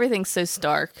 it's just everything's so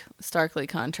starkly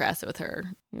contrasted with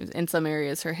her. In some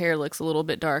areas, her hair looks a little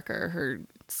bit darker. Her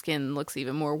skin looks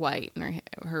even more white, and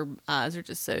her eyes are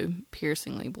just so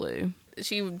piercingly blue.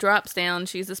 She drops down.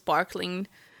 She's a sparkling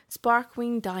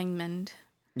diamond.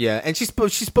 Yeah, and she's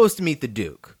supposed to meet the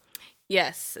Duke.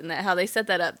 Yes, and how they set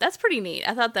that up. That's pretty neat.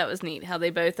 I thought that was neat, how they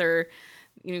both are,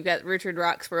 you've got Richard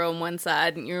Roxburgh on one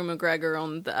side and Ewan McGregor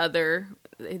on the other.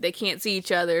 They can't see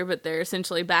each other, but they're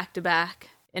essentially back to back.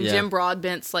 And Jim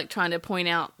Broadbent's like trying to point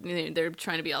out, they're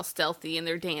trying to be all stealthy in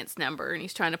their dance number, and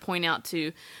he's trying to point out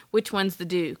to which one's the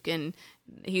Duke, and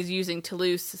he's using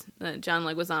Toulouse, John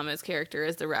Leguizamo's character,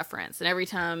 as the reference. And every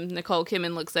time Nicole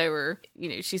Kidman looks over,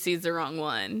 she sees the wrong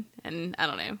one. And I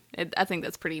don't know. I think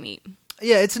that's pretty neat.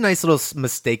 Yeah, it's a nice little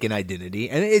mistaken identity.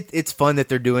 And it's fun that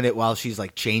they're doing it while she's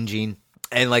like changing.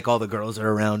 And like all the girls are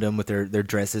around them with their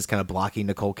dresses kind of blocking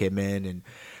Nicole Kidman. And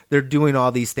they're doing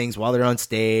all these things while they're on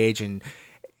stage. And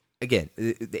again,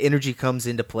 the energy comes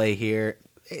into play here.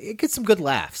 It gets some good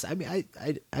laughs. I mean,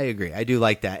 I agree. I do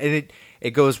like that. And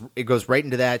it goes right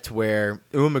into that to where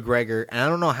Ewan McGregor, and I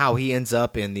don't know how he ends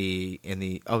up in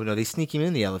the oh no, they sneak him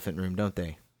in the elephant room, don't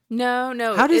they? No.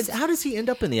 How does he end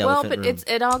up in the elephant room? Well, but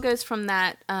it all goes from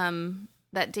that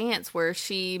dance where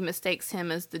she mistakes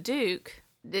him as the Duke.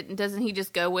 Doesn't he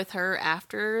just go with her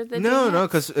after the dance? No,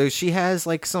 because she has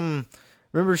like some.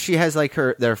 Remember, she has like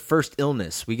their first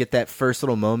illness. We get that first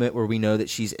little moment where we know that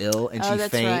she's ill and she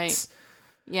faints. Right.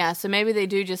 Yeah, so maybe they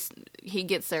do he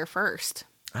gets there first.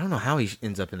 I don't know how he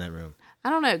ends up in that room. I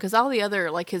don't know, because all the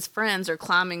other, like his friends are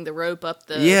climbing the rope up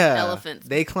the elephant's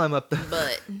they climb up the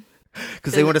butt.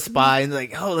 Because they want to spy and they're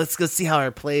like, oh, let's go see how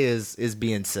our play is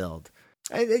being sold.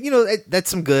 That's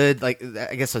some good, like,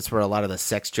 I guess that's where a lot of the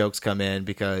sex jokes come in,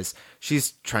 because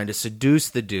she's trying to seduce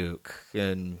the Duke,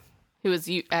 and who is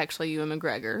actually Ewan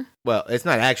McGregor. Well, it's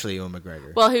not actually Ewan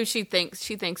McGregor. Well, who she thinks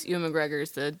Ewan McGregor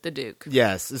is the Duke.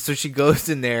 Yes, so she goes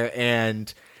in there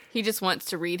and he just wants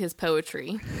to read his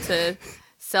poetry to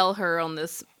sell her on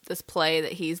this play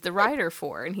that he's the writer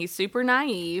for, and he's super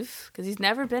naive because he's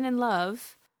never been in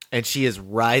love. And she is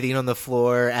writhing on the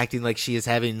floor, acting like she is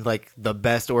having like the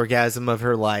best orgasm of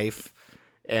her life,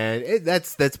 and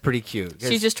that's pretty cute.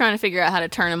 She's just trying to figure out how to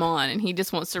turn him on, and he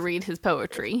just wants to read his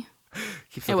poetry.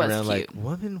 Keeps looking around like,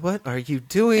 woman, what are you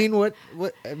doing? What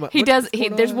he does?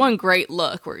 There's one great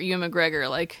look where Ewan McGregor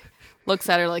like looks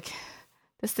at her like,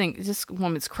 this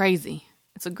woman's crazy.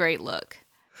 It's a great look.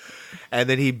 And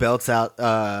then he belts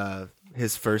out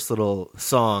his first little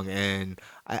song, and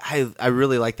I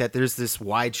really like that. There's this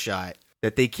wide shot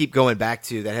that they keep going back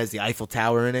to that has the Eiffel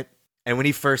Tower in it. And when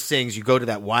he first sings, you go to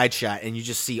that wide shot, and you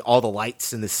just see all the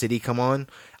lights in the city come on,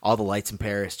 all the lights in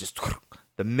Paris, just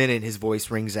the minute his voice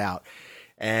rings out.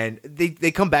 And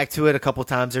they come back to it a couple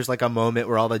times. There's like a moment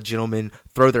where all the gentlemen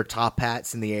throw their top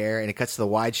hats in the air, and it cuts to the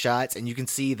wide shots, and you can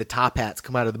see the top hats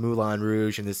come out of the Moulin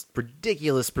Rouge in this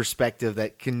ridiculous perspective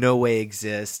that can no way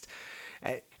exist.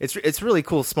 It's really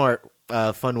cool, smart,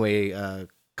 fun way,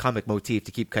 comic motif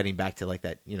to keep cutting back to like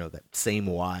that, that same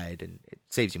wide, and it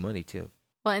saves you money too.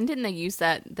 Well, and didn't they use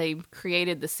that? They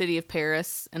created the city of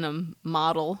Paris in a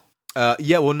model.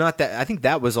 Yeah, well, not that. I think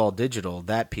that was all digital,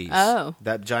 that piece. Oh.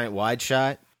 That giant wide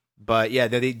shot. But yeah,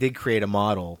 they did create a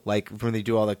model. Like when they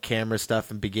do all the camera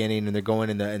stuff in the beginning and they're going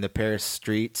in the Paris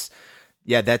streets.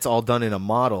 Yeah, that's all done in a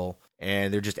model,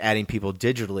 and they're just adding people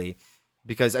digitally.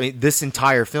 Because, I mean, this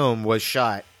entire film was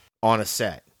shot on a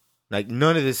set. Like,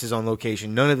 none of this is on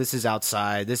location. None of this is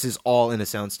outside. This is all in a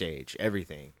soundstage,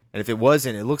 everything. And if it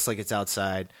wasn't, it looks like it's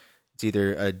outside. It's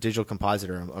either a digital composite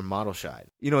or a model shot.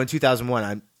 In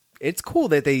 2001, it's cool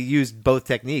that they used both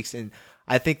techniques, and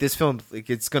I think this film,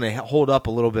 it's going to hold up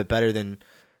a little bit better than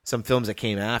some films that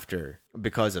came after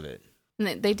because of it.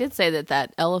 And they did say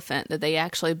that elephant, that they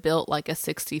actually built like a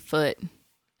 60-foot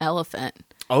elephant.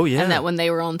 Oh, yeah. And that when they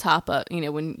were on top of,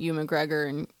 when Ewan McGregor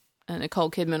and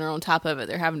Nicole Kidman are on top of it,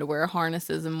 they're having to wear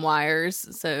harnesses and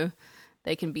wires so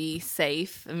they can be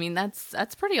safe. I mean,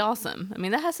 that's pretty awesome. I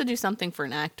mean, that has to do something for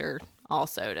an actor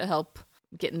also to help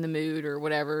get in the mood or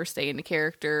whatever, stay in the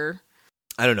character.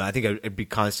 I don't know. I think I'd be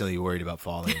constantly worried about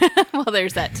falling. Well,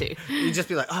 there's that too. You'd just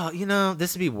be like,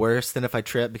 this would be worse than if I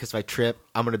trip, because if I trip,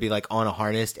 I'm going to be like on a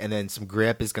harness, and then some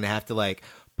grip is going to have to like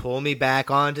pull me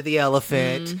back onto the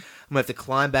elephant. I'm going to have to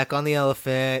climb back on the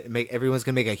elephant. Everyone's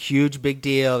going to make a huge big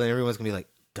deal, and everyone's going to be like,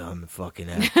 dumb fucking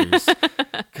actors.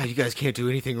 God, you guys can't do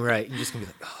anything right. You're just going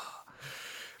to be like, oh.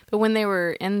 But when they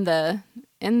were in the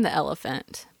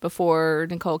elephant, before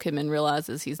Nicole Kidman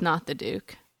realizes he's not the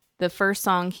Duke, the first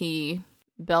song he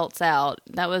belts out,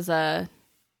 that was a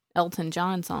Elton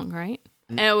John song, right?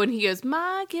 And when he goes,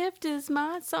 my gift is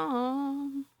my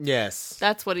song. Yes.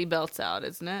 That's what he belts out,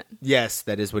 isn't it? Yes,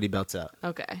 that is what he belts out.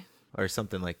 Okay. Or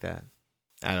something like that.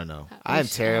 I don't know. I'm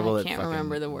terrible at can't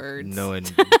remember the words. Knowing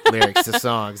lyrics to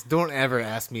songs. Don't ever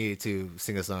ask me to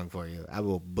sing a song for you. I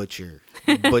will butcher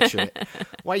it.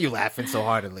 Why are you laughing so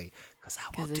heartily? Because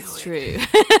I will do it. It's true.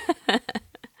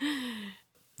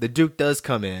 The Duke does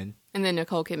come in. And then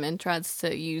Nicole Kidman tries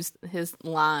to use his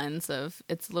lines of,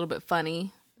 it's a little bit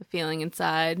funny, the feeling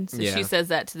inside. So she says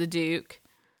that to the Duke.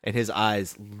 And his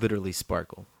eyes literally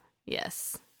sparkle.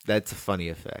 Yes. That's a funny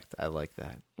effect. I like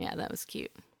that. Yeah, that was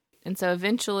cute. And so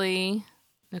eventually,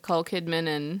 Nicole Kidman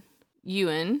and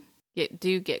Ewan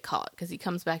get caught because he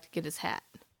comes back to get his hat.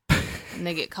 And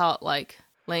they get caught, like,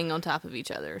 laying on top of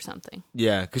each other or something.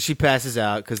 Yeah, because she passes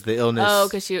out because the illness... Oh,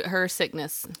 because her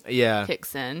sickness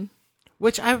kicks in.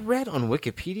 Which I read on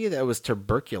Wikipedia that was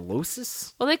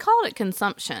tuberculosis. Well, they called it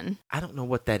consumption. I don't know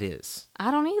what that is. I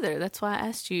don't either. That's why I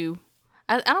asked you.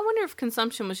 I don't wonder if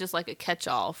consumption was just like a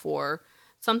catch-all for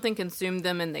something consumed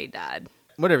them and they died.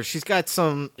 Whatever. She's got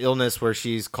some illness where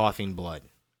she's coughing blood.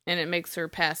 And it makes her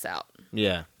pass out.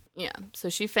 Yeah. Yeah. So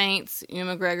she faints.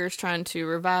 Ewan McGregor's trying to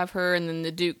revive her, and then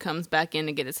the Duke comes back in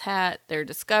to get his hat. They're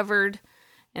discovered.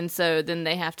 And so then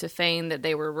they have to feign that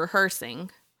they were rehearsing.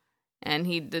 And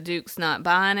the Duke's not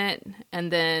buying it.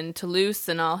 And then Toulouse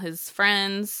and all his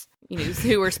friends,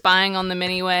 who were spying on them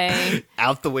anyway.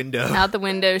 Out the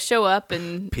window, show up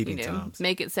and, Toms.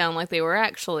 make it sound like they were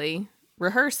actually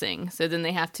rehearsing. So then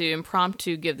they have to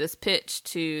impromptu give this pitch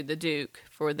to the Duke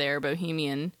for their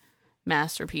Bohemian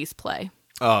masterpiece play.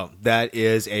 Oh, that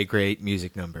is a great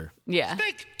music number. Yeah.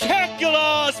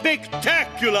 Spectacular!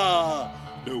 Spectacular!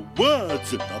 No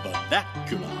words in the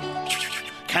vernacular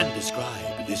can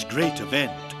describe this great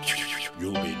event.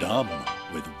 You'll be dumb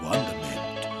with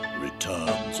wonderment.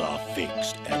 Returns are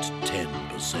fixed at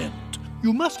 10%.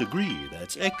 You must agree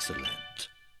that's excellent.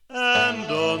 And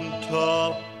on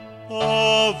top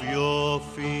of your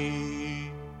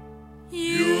feet,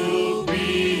 you'll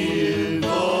be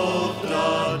involved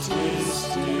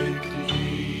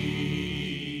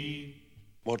artistically.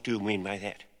 What do you mean by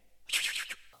that?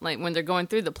 Like when they're going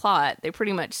through the plot, they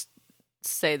pretty much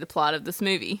say the plot of this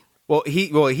movie. Well,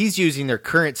 he's using their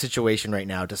current situation right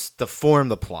now to form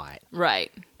the plot.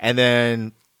 Right. And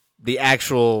then the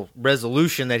actual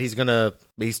resolution that he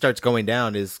starts going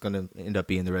down is gonna end up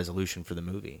being the resolution for the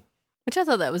movie. Which I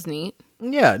thought that was neat.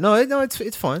 Yeah, no,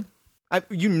 it's fun.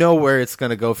 You know where it's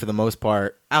gonna go for the most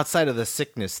part, outside of the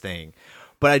sickness thing.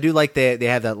 But I do like they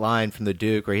have that line from the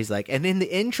Duke where he's like, "And in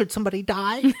the end, should somebody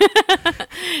die?"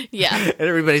 Yeah. And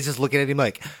everybody's just looking at him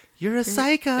like, "You're a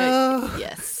psycho."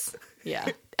 Yes.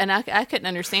 Yeah. And I couldn't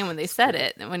understand when they said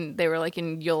it, when they were like,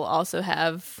 and you'll also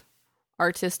have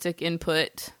artistic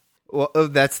input. Well,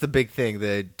 that's the big thing.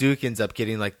 The Duke ends up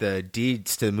getting like the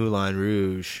deeds to Moulin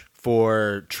Rouge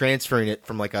for transferring it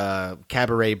from like a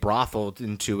cabaret brothel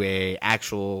into a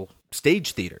actual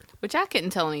stage theater. Which I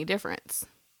couldn't tell any difference.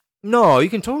 No, you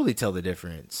can totally tell the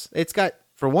difference. It's got,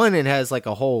 for one, it has like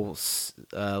a whole,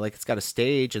 like it's got a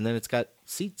stage and then it's got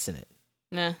seats in it.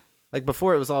 Nah. Like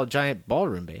before, it was all giant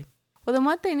ballroom, babe. Well, then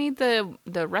what they need the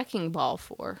wrecking ball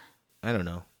for? I don't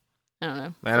know. I don't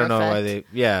know. I don't know why they,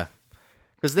 yeah.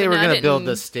 Because they were going to build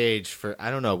the stage for,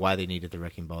 I don't know why they needed the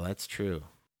wrecking ball. That's true.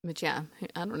 But yeah,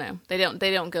 I don't know. They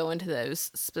don't go into those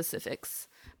specifics.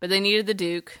 But they needed the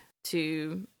Duke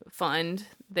to fund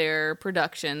their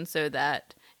production so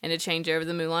that, and to change over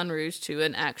the Moulin Rouge to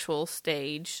an actual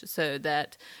stage so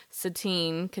that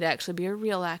Satine could actually be a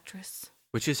real actress.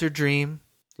 Which is her dream,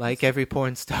 like every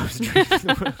porn star's dream in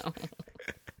the world.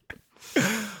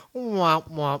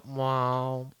 Womp, womp,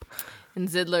 womp. And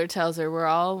Zidler tells her, we're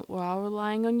all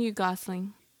relying on you,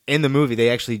 Gosling. In the movie,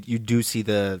 you do see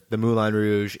the Moulin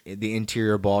Rouge, the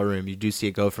interior ballroom. You do see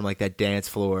it go from like that dance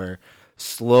floor,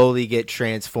 slowly get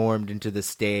transformed into the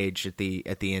stage at the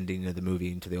ending of the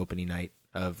movie, into the opening night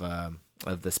of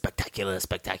the spectacular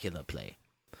play.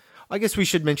 I guess we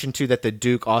should mention too that the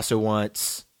Duke also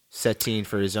wants Satine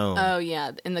for his own. Oh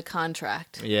yeah, in the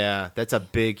contract. Yeah, that's a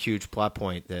big, huge plot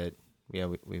point that we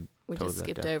just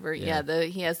skipped over. Yeah,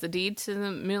 he has the deed to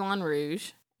the Moulin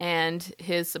Rouge, and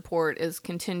his support is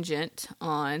contingent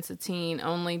on Satine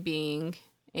only being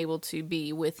able to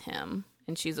be with him,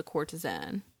 and she's a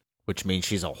courtesan. Which means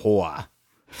she's a whore.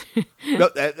 No,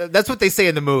 that's what they say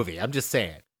in the movie. I'm just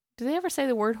saying. Do they ever say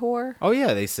the word whore? Oh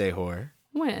yeah, they say whore.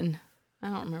 When? I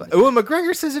don't remember. Ewan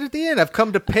McGregor says it at the end. I've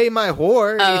come to pay my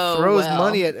whore. He throws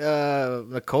money at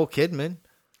Nicole Kidman.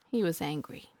 He was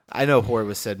angry. I know whore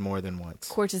was said more than once.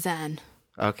 Courtesan.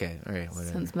 Okay, all right,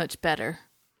 whatever. Sounds much better.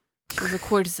 She was a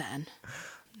courtesan.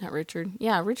 Not Richard.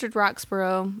 Yeah, Richard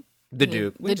Roxburgh. The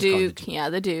Duke. The Duke. Yeah,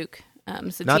 the Duke.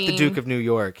 Satine. Not the Duke of New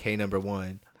York. Hey, number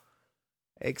one.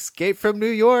 Escape from New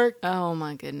York. Oh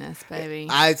my goodness, baby!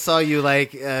 I saw you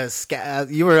like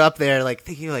you were up there like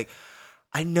thinking like,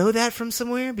 I know that from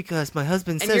somewhere because my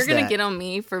husband says that. And you're gonna get on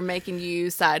me for making you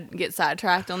get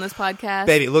sidetracked on this podcast,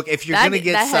 baby. Look, if you're gonna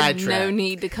get sidetracked, had no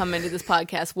need to come into this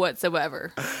podcast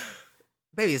whatsoever.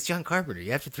 Baby, it's John Carpenter.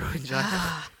 You have to throw in John.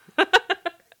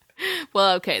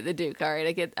 Well, okay, the Duke. All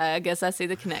right, I guess I see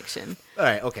the connection. All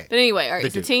right, okay. But anyway, all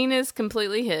right. Satine is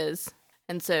completely his.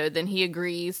 And so then he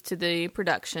agrees to the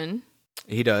production.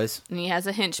 He does. And he has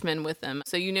a henchman with him.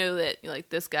 So you know that like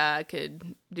this guy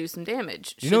could do some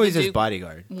damage. You know he's his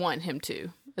bodyguard. Want him to,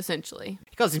 essentially.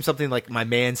 He calls him something like my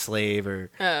manslave or...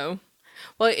 Oh.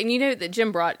 Well, and you know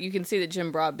that you can see that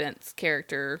Jim Broadbent's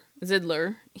character,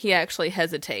 Zidler, he actually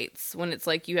hesitates when it's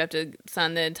like you have to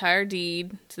sign the entire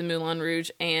deed to the Moulin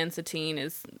Rouge and Satine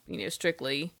is,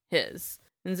 strictly his.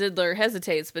 And Zidler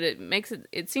hesitates, but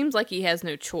it seems like he has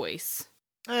no choice.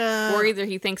 Or either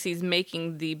he thinks he's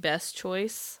making the best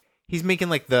choice. He's making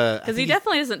like because he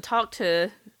definitely doesn't talk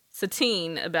to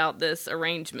Satine about this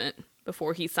arrangement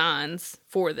before he signs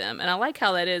for them. And I like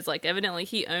how that is. Like, evidently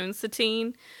he owns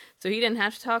Satine, so he didn't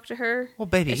have to talk to her. Well,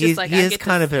 baby, he is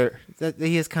kind of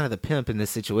the pimp in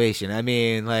this situation. I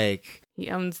mean, like...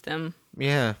 He owns them.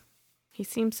 Yeah. He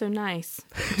seems so nice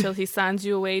until he signs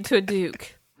you away to a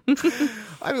duke.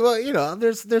 I mean, well,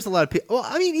 there's a lot of people. Well,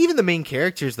 I mean, even the main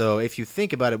characters, though, if you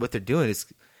think about it, what they're doing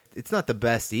it's not the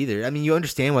best either. I mean, you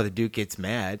understand why the Duke gets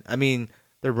mad. I mean,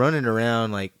 they're running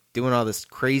around like doing all this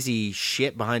crazy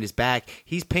shit behind his back.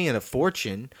 He's paying a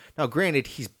fortune. Now, granted,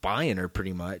 he's buying her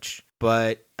pretty much,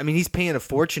 but I mean, he's paying a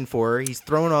fortune for her. He's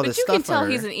throwing all this stuff on her. But you can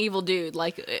tell he's an evil dude.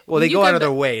 Like, well, they go out of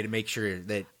their way to make sure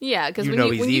that because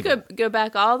when you go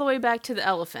back all the way back to the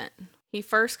elephant, he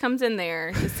first comes in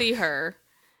there to see her.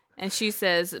 And she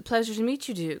says, "Pleasure to meet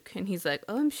you, Duke." And he's like,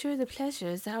 "Oh, I'm sure the pleasure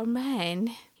is all mine."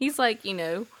 He's like,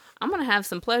 I'm going to have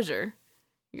some pleasure.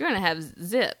 You're going to have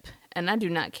zip, and I do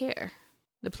not care.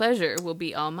 The pleasure will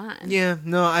be all mine. Yeah,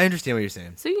 no, I understand what you're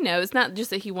saying. So, it's not just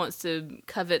that he wants to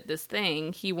covet this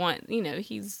thing.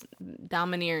 He's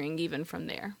domineering even from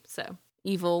there. So,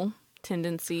 evil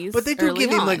tendencies. But they do give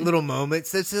him, little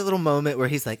moments. There's a little moment where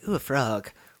he's like, ooh, a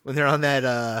frog. When they're on that,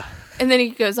 And then he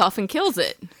goes off and kills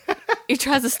it. He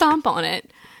tries to stomp on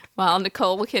it while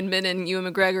Nicole Kidman and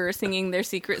Ewan McGregor are singing their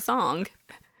secret song.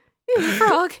 He's a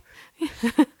frog.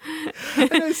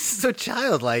 It's so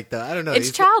childlike, though. I don't know. It's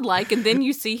childlike, and then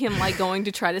you see him going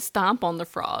to try to stomp on the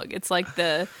frog. It's like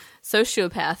the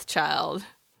sociopath child.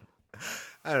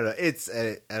 I don't know.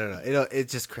 I don't know. It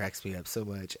just cracks me up so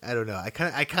much. I don't know. I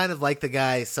kind of like the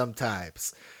guy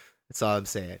sometimes. That's all I'm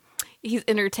saying. He's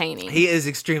entertaining. He is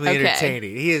extremely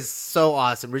entertaining. He is so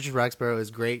awesome. Richard Roxburgh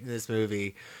is great in this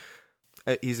movie.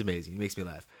 He's amazing. He makes me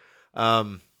laugh.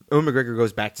 Ewan McGregor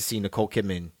goes back to see Nicole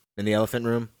Kidman in the elephant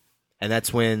room, and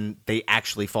that's when they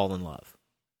actually fall in love.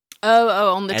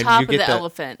 Oh, on the top of the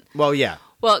elephant. Well, yeah.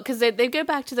 Well, because they go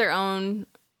back to their own.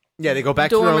 Yeah, they go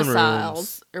back to their own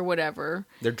rooms or whatever.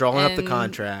 They're drawing up the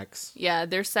contracts. Yeah,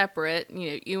 they're separate.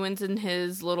 Ewan's in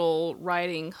his little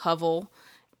riding hovel.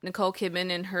 Nicole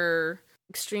Kidman in her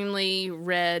extremely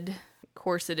red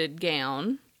corseted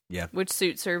gown. Yeah. Which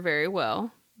suits her very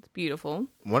well. It's beautiful.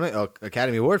 Won an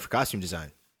Academy Award for costume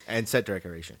design and set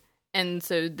decoration. And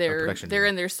so they're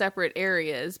in their separate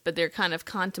areas, but they're kind of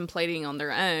contemplating on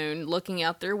their own, looking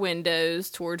out their windows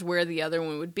towards where the other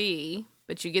one would be.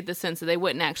 But you get the sense that they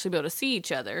wouldn't actually be able to see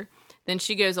each other. Then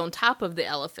she goes on top of the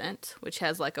elephant, which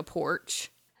has like a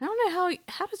porch. I don't know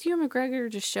how does Ewan McGregor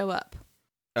just show up?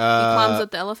 He climbs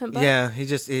up the elephant butt? Yeah,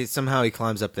 he somehow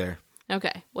climbs up there.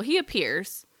 Okay. Well, he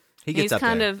appears. He gets up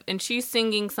there. And she's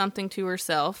singing something to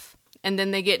herself. And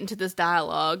then they get into this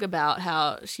dialogue about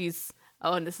how she's,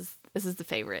 and this is the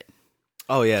favorite.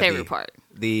 Oh, yeah. Favorite part.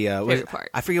 Favorite part.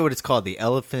 I forget what it's called. The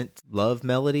elephant love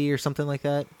melody or something like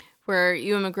that. Where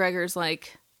Ewan McGregor's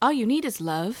like, all you need is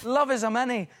love. Love is a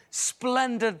many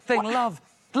splendid thing. Love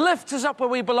lifts us up where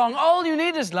we belong. All you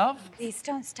need is love. Please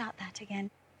don't start that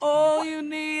again. All you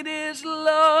need is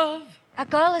love. A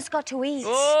girl has got to eat.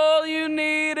 All you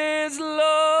need is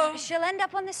love. She'll end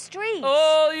up on the street.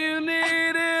 All you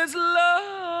need is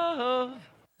love.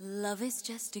 Love is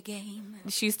just a game.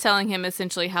 She's telling him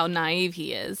essentially how naive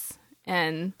he is.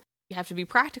 And you have to be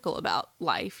practical about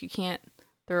life. You can't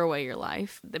throw away your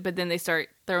life. But then they start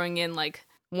throwing in like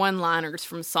one-liners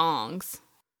from songs.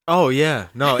 Oh, yeah.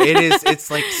 No, it's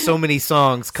like so many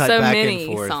songs cut back and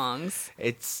forth. Songs.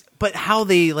 But how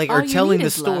they are telling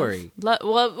the story.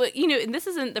 Well, and this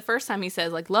isn't the first time he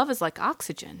says love is like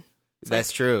oxygen.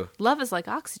 That's true. Love is like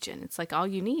oxygen. It's like all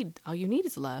you need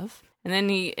is love. And then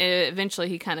he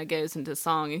eventually kind of goes into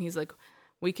song and he's like,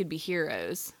 we could be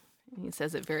heroes. And he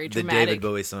says it very dramatic. The David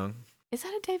Bowie song. Is that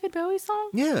a David Bowie song?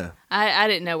 Yeah. I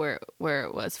didn't know where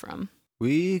it was from.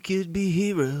 We could be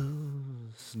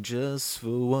heroes just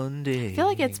for one day. I feel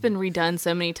like it's been redone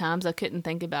so many times I couldn't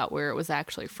think about where it was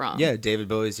actually from. Yeah, David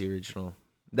Bowie's the original.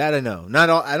 That I know. Not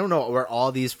all. I don't know where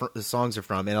all these songs are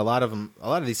from, and a lot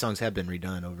of these songs have been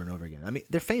redone over and over again. I mean,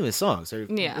 they're famous songs. They're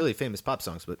really famous pop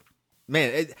songs. But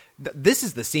man, this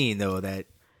is the scene though that.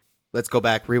 Let's go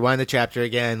back, rewind the chapter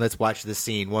again. Let's watch the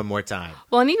scene one more time.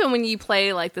 Well, and even when you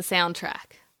play like the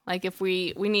soundtrack, like if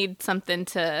we need something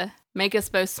to make us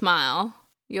both smile,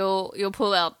 you'll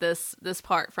pull out this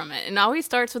part from it, and it always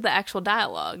starts with the actual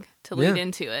dialogue to lead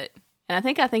into it. And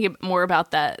I think more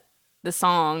about the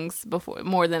songs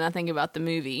more than I think about the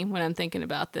movie when I'm thinking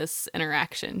about this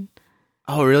interaction.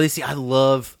 Oh, really? See, I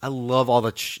love all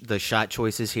the shot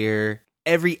choices here.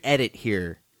 Every edit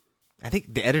here. I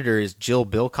think the editor is Jill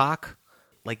Bilcock.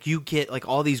 Like you get like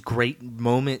all these great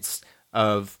moments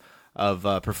of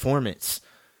performance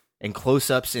and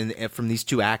close-ups from these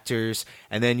two actors,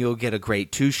 and then you'll get a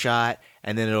great two-shot,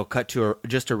 and then it'll cut to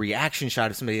just a reaction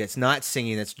shot of somebody that's not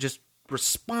singing, that's just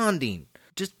responding,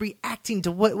 just reacting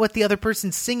to what the other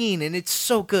person's singing, and it's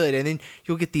so good. And then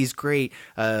you'll get these great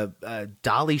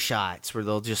dolly shots where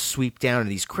they'll just sweep down,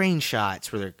 and these crane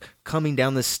shots where they're coming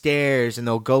down the stairs, and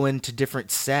they'll go into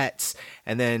different sets,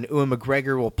 and then Ewan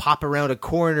McGregor will pop around a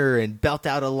corner and belt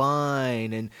out a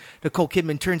line, and Nicole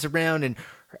Kidman turns around and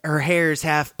her hair is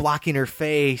half blocking her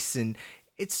face, and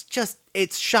it's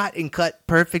shot and cut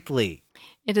perfectly.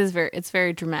 It's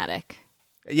very dramatic.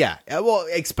 Yeah, well,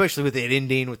 especially with it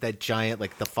ending with that giant,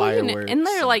 like, the fireworks. And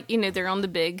they're like, they're on the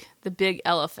big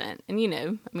elephant. And,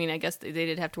 I guess they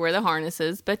did have to wear the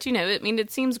harnesses. But,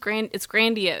 it seems it's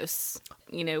grandiose,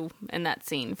 in that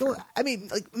scene.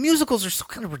 Musicals are so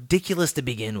kind of ridiculous to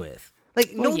begin with.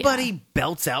 Like, nobody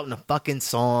belts out in a fucking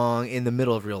song in the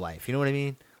middle of real life. You know what I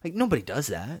mean? Like, nobody does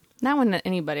that. Not when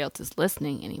anybody else is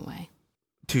listening, anyway.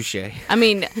 Touche.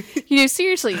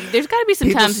 Seriously, there's got to be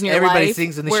some times in your everybody life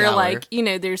sings in the where, shower. like,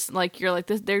 there's like you're like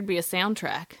this. There'd be a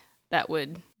soundtrack that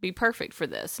would be perfect for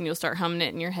this, and you'll start humming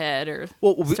it in your head or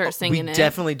start singing it. We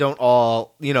definitely don't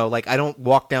all, like, I don't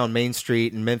walk down Main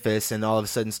Street in Memphis and all of a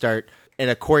sudden start in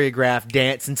a choreographed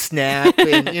dance and snap,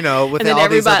 and with and all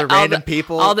these other random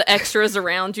people, all the extras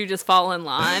around you just fall in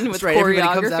line with right. choreography.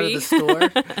 Everybody comes out of the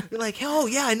store. You're like, oh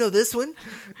yeah, I know this one.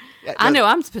 I know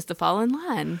I'm supposed to fall in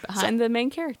line behind the main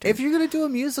character. If you're gonna do a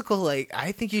musical, like,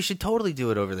 I think you should totally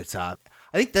do it over the top.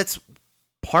 I think that's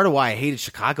part of why I hated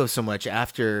Chicago so much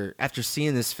after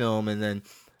seeing this film, and then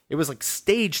it was like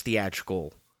stage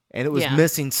theatrical, and it was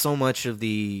missing so much of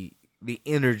the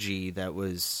energy that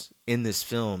was in this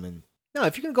film. And no,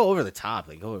 if you're gonna go over the top,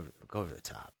 like go over the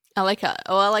top. I like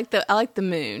the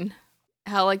moon.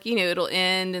 How, like, it'll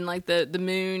end and, like, the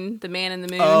moon, the man in the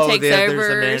moon takes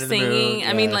over singing. Yes.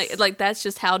 I mean, like that's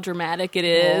just how dramatic it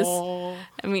is. Oh.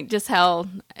 I mean, just how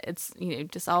it's,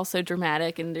 just all so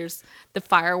dramatic. And there's the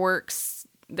fireworks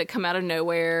that come out of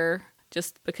nowhere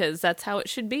just because that's how it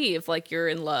should be if, like, you're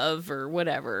in love or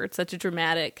whatever. It's such a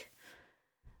dramatic,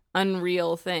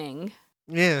 unreal thing.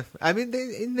 Yeah, I mean,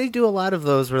 they do a lot of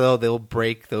those where they'll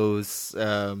break those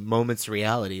moments of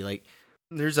reality. Like,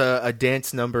 there's a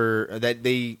dance number that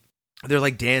they're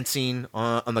like dancing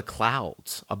on the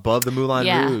clouds above the Moulin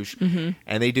Rouge,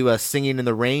 and they do a singing in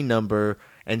the rain number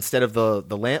instead of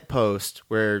the lamppost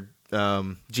where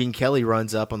Gene Kelly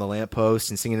runs up on the lamppost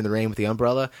and singing in the rain with the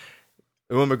umbrella.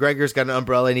 Ewan McGregor's got an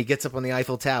umbrella and he gets up on the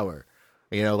Eiffel Tower.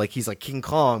 Like he's like King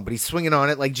Kong, but he's swinging on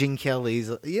it like Gene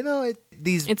Kelly's.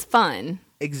 It's fun.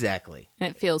 Exactly,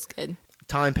 and it feels good.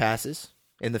 Time passes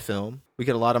in the film. We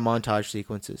get a lot of montage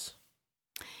sequences.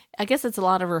 I guess it's a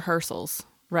lot of rehearsals,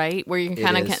 right? Where you're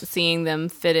kind of seeing them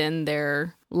fit in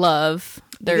their love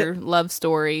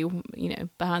story,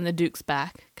 behind the Duke's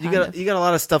back. You got a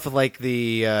lot of stuff with, like,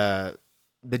 the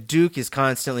Duke is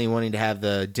constantly wanting to have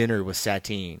the dinner with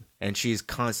Satine, and she's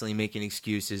constantly making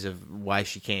excuses of why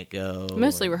she can't go.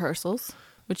 Mostly rehearsals,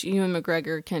 which Ewan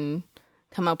McGregor can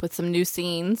come up with some new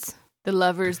scenes. The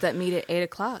lovers that meet at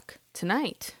 8:00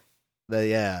 tonight.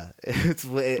 It's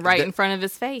right in front of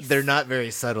his face. They're not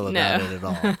very subtle about it at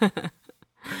all.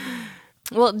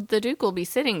 Well, the Duke will be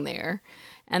sitting there,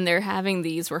 and they're having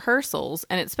these rehearsals,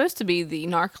 and it's supposed to be the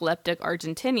narcoleptic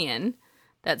Argentinian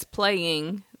that's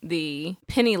playing the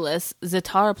penniless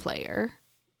sitar player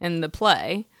in the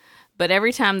play. But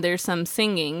every time there's some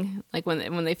singing, like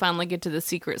when they finally get to the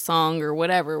secret song or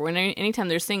whatever, anytime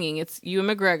they're singing, it's Ewan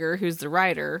McGregor, who's the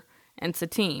writer, and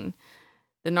Satine.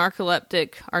 The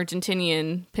narcoleptic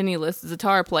Argentinian penniless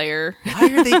sitar player.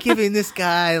 Why are they giving this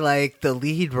guy, like, the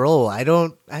lead role? I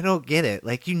don't get it.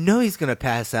 Like, he's going to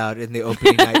pass out in the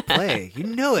opening night play. You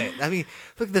know it. I mean,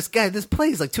 look at this guy. This play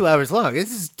is like 2 hours long.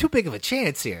 This is too big of a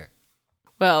chance here.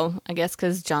 Well, I guess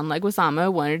because John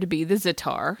Leguizamo wanted to be the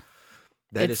sitar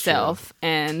itself,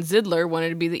 and Zidler wanted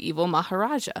to be the evil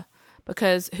Maharaja.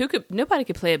 Because nobody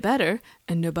could play it better,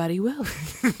 and nobody will.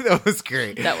 That was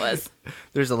great. That was.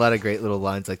 There's a lot of great little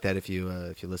lines like that if you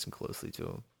listen closely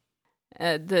to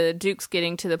him. The Duke's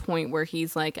getting to the point where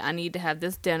he's like, I need to have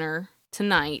this dinner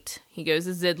tonight. He goes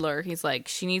to Zidler. He's like,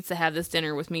 she needs to have this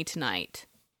dinner with me tonight.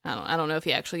 I don't know if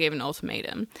he actually gave an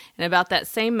ultimatum. And about that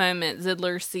same moment,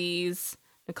 Zidler sees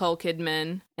Nicole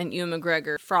Kidman and Ewan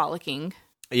McGregor frolicking.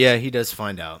 Yeah, he does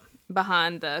find out.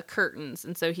 Behind the curtains,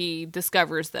 and so he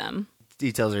discovers them.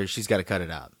 He tells her she's got to cut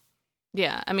it out.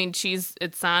 Yeah, I mean,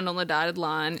 it's signed on the dotted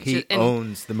line. He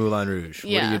owns the Moulin Rouge.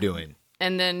 Yeah. What are you doing?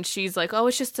 And then she's like, "Oh,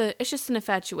 it's just an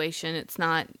infatuation. It's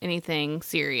not anything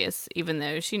serious." Even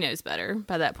though she knows better.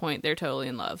 By that point, they're totally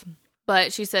in love.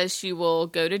 But she says she will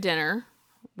go to dinner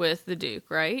with the Duke,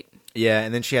 right? Yeah,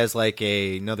 and then she has like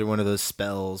another one of those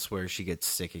spells where she gets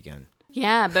sick again.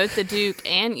 Yeah, both the Duke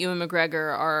and Ewan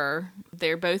McGregor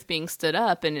they're both being stood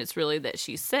up, and it's really that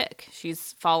she's sick.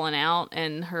 She's fallen out,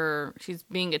 and she's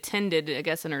being attended, I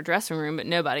guess, in her dressing room, but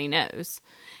nobody knows.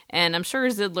 And I'm sure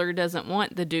Zidler doesn't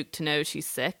want the Duke to know she's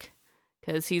sick,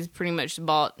 because he's pretty much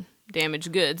bought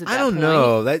damaged goods at that point. I don't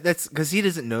know. That's because he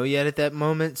doesn't know yet at that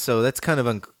moment, so that's kind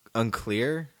of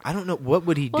unclear. I don't know. What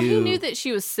would he do? Well, he knew that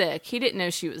she was sick. He didn't know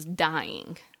she was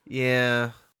dying.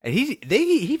 Yeah. And he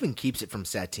even keeps it from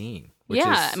Satine.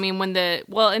 I mean,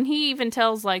 and he even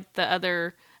tells, like, the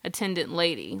other attendant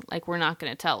lady, like, we're not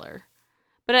going to tell her.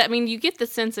 But, I mean, you get the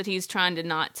sense that he's trying to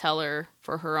not tell her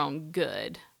for her own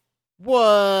good.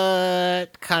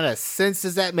 What kind of sense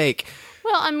does that make?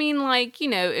 Well, I mean, like,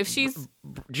 if she's...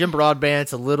 Jim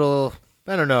Broadbent's a little...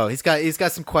 I don't know. He's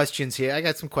got some questions here. I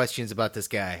got some questions about this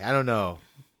guy. I don't know.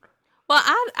 Well,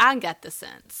 I got the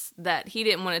sense that he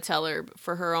didn't want to tell her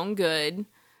for her own good,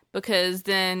 because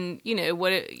then,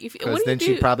 what do you do?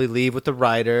 She'd probably leave with the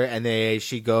writer, and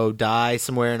she'd go die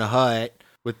somewhere in a hut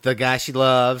with the guy she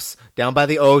loves down by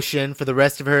the ocean for the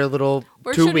rest of her little 2 weeks.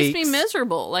 Or she'll just be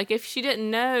miserable. Like, if she didn't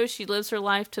know, she lives her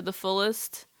life to the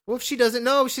fullest. Well, if she doesn't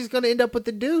know, she's going to end up with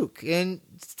the Duke and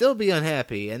still be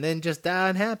unhappy, and then just die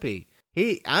unhappy.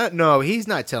 He's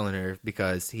not telling her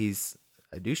because he's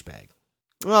a douchebag.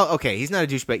 Well, okay, he's not a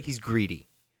douchebag. He's greedy.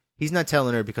 He's not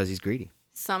telling her because he's greedy.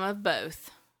 Some of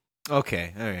both.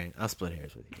 Okay, all right. I'll split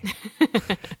hairs with you.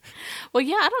 Well,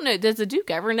 yeah, I don't know. Does the Duke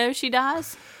ever know she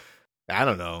dies? I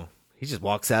don't know. He just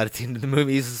walks out at the end of the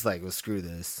movie. He's just like, well, screw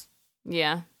this.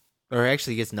 Yeah. Or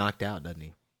actually gets knocked out, doesn't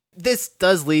he? This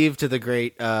does lead to the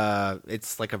great,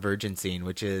 it's like a virgin scene,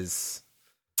 which is...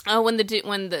 Oh, when the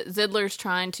Zidler's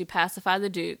trying to pacify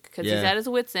the Duke, because he's at his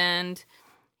wit's end.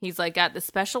 He's like got the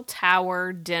special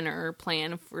tower dinner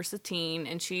planned for Satine,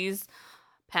 and she's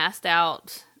passed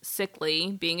out,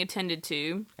 sickly, being attended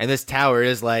to. And this tower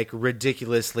is like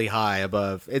ridiculously high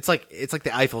above. It's like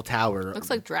the Eiffel Tower. Looks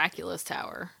like Dracula's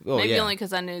tower. Oh, maybe only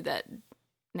because I knew that.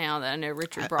 Now that I know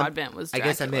Richard Broadbent was Dracula. I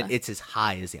guess I meant it's as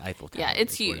high as the Eiffel Tower. Yeah,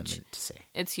 it's huge.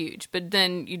 It's huge. But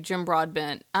then Jim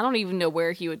Broadbent, I don't even know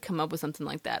where he would come up with something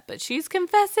like that. But she's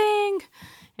confessing,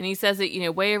 and he says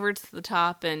it, way over to the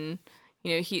top, and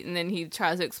and then he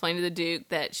tries to explain to the Duke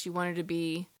that she wanted to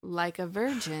be like a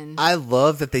virgin. I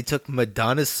love that they took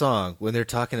Madonna's song when they're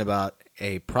talking about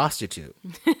a prostitute.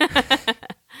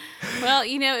 Well,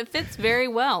 it fits very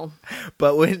well.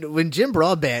 But when Jim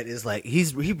Broadbent is like, he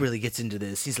really gets into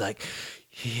this. He's like,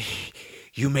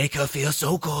 you make her feel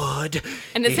so good.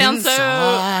 And it sounds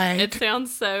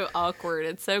so awkward.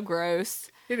 It's so gross.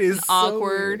 It is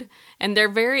awkward. And they're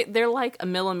like 2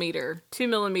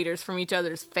 millimeters from each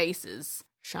other's faces.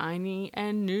 Shiny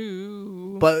and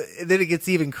new. But then it gets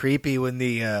even creepy when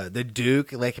the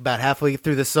Duke, like about halfway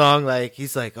through the song, like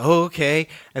he's like, oh, okay.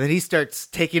 And then he starts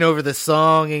taking over the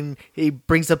song, and he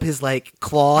brings up his like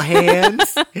claw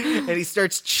hands and he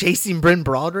starts chasing Bryn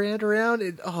Broadbent around,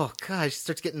 and oh gosh, he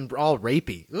starts getting all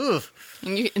rapey. Ugh.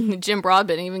 And Jim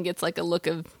Broadbent even gets like a look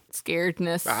of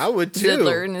scaredness. I would too.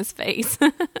 Zidler in his face.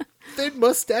 That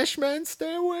mustache man,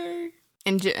 stay away.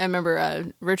 And I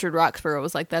remember Richard Roxburgh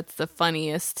was like, that's the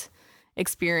funniest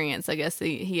experience, I guess,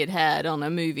 he had on a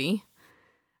movie.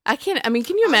 Can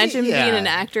you imagine being an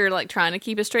actor, like, trying to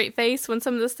keep a straight face when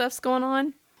some of this stuff's going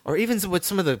on? Or even what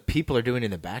some of the people are doing in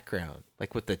the background,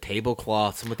 like with the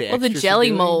tablecloths and what the extras the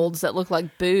jelly molds that look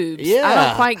like boobs. Yeah. I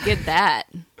don't quite get that.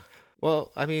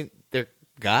 Well, I mean, they're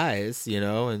guys,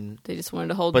 and they just wanted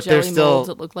to hold jelly molds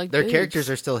that look like their boobs. Characters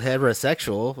are still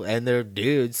heterosexual, and they're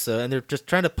dudes, and they're just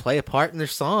trying to play a part in their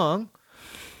song.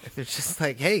 And they're just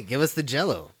like, hey, give us the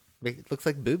jello. It looks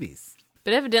like boobies.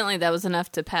 But evidently that was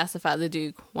enough to pacify the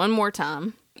Duke one more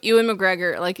time. Ewan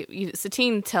McGregor, like,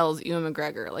 Satine tells Ewan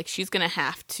McGregor, like, she's going to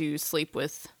have to sleep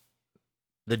with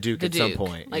the Duke at some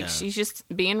point. Like, she's just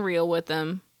being real with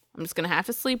him. I'm just going to have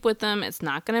to sleep with him. It's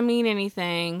not going to mean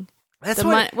anything.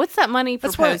 What's that money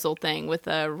proposal thing with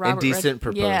Robert? Indecent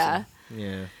proposal. Yeah.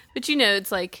 Yeah. But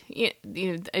it's like,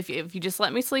 if you just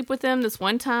let me sleep with him this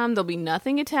one time, there'll be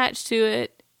nothing attached to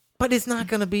it. But it's not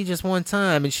going to be just one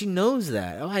time, and she knows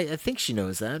that. Oh, I think she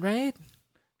knows that, right?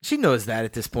 She knows that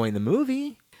at this point in the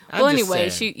movie. Well,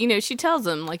 anyway, she tells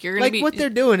him, like, you're going to be... what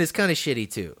they're doing is kind of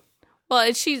shitty, too.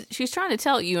 Well, she's trying to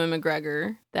tell Ewan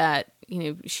McGregor that,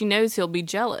 she knows he'll be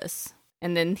jealous.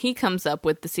 And then he comes up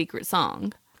with the secret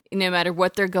song. No matter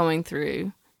what they're going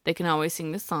through, they can always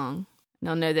sing the song. And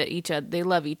they'll know that they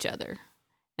love each other.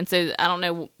 And so I don't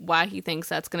know why he thinks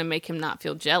that's going to make him not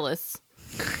feel jealous.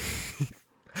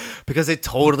 Because it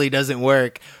totally doesn't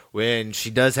work when she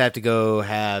does have to go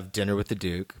have dinner with the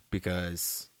Duke,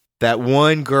 because that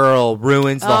one girl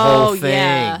ruins the whole thing.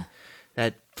 Yeah.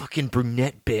 That fucking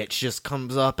brunette bitch just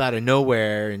comes up out of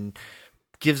nowhere and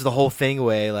gives the whole thing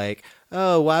away. Like,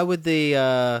 oh, why would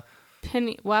the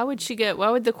why would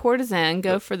the courtesan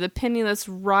go for the penniless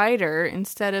writer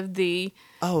instead of the...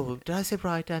 Oh, did I say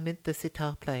right? I meant the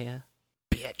sitar player.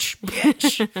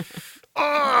 Bitch.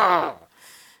 Oh!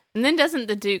 And then doesn't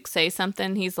the Duke say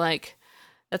something? He's like,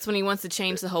 that's when he wants to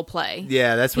change the whole play.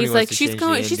 Yeah, that's when he's he wants like, to change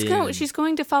the ending. she's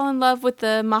going to fall in love with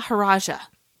the Maharaja.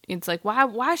 it's like,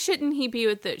 why shouldn't he be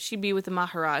with she be with the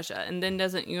Maharaja? And then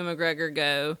doesn't Ewan McGregor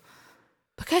go,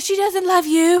 because she doesn't love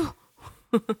you.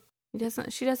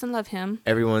 She doesn't love him.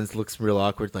 Everyone looks real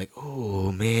awkward, like,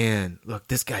 oh man, look,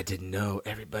 this guy didn't know.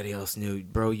 Everybody else knew.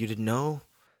 Bro, you didn't know?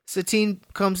 Satine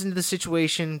comes into the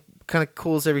situation, kind of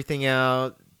cools everything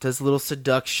out, does a little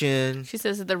seduction. She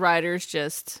says that the writer's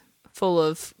just full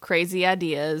of crazy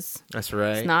ideas. That's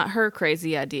right. It's not her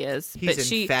crazy ideas.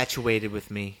 He's infatuated with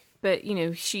me. But,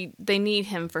 they need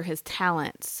him for his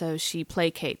talent, so she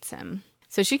placates him.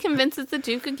 So she convinces the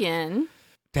Duke again.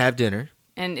 To have dinner.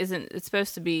 And it's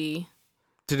supposed to be...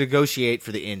 To negotiate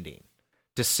for the ending.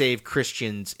 To save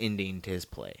Christian's ending to his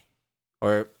play.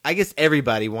 Or, I guess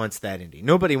everybody wants that ending.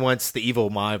 Nobody wants the evil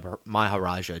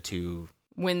Maharaja to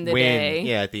win the day.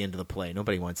 Yeah, at the end of the play.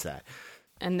 Nobody wants that.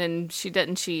 And then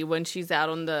when she's out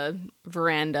on the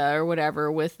veranda or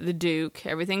whatever with the Duke,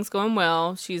 everything's going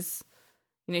well. She's,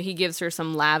 he gives her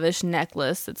some lavish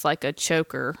necklace. It's like a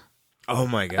choker. Oh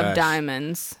my gosh. Of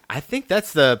diamonds. I think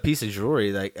that's the piece of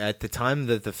jewelry. Like at the time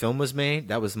that the film was made,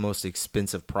 that was the most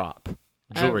expensive prop.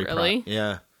 Jewelry really? prop.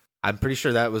 Yeah. I'm pretty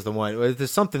sure that was the one.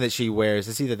 There's something that she wears.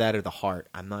 It's either that or the heart.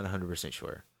 I'm not 100%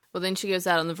 sure. Well, then she goes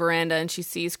out on the veranda and she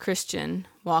sees Christian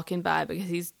walking by because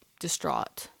he's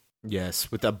distraught.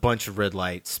 Yes, with a bunch of red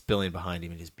light spilling behind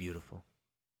him. It is beautiful.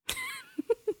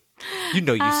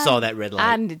 You saw that red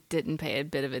light. I didn't pay a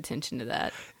bit of attention to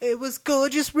that. It was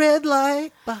gorgeous red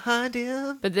light behind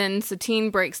him. But then Satine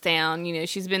breaks down.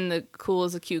 She's been the cool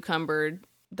as a cucumber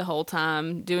the whole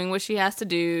time, doing what she has to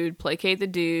do, placate the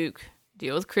Duke,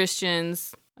 deal with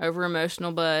Christians,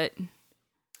 over-emotional butt.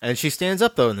 And she stands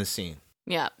up, though, in this scene.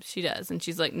 Yeah, she does. And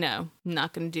she's like, no, I'm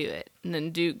not going to do it. And then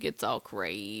Duke gets all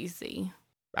crazy.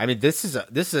 I mean, this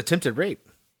is attempted rape.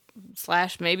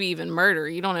 / maybe even murder.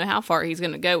 You don't know how far he's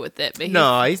going to go with it. But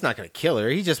no, he's not going to kill her.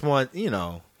 He just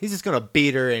he's just going to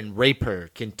beat her and rape her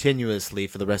continuously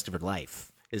for the rest of her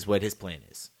life, is what his plan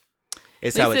is.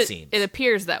 It's how it seems. It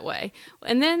appears that way.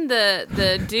 And then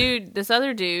the dude, this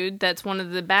other dude that's one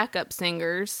of the backup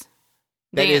singers,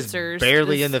 that dancers. Is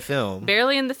barely in the film.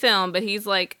 Barely in the film, but he's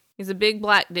a big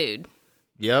black dude.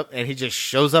 Yep, and he just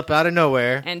shows up out of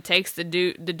nowhere. And takes the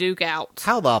Duke out.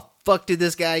 How the fuck did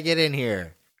this guy get in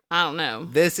here? I don't know.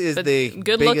 This is the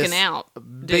good looking out.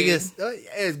 Biggest,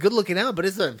 it's good looking out, but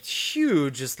it's a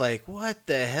huge, just like, what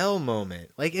the hell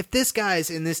moment. Like, if this guy's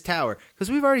in this tower,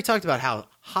 because we've already talked about how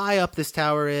high up this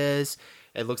tower is,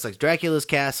 it looks like Dracula's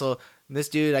castle, and this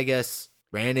dude, I guess,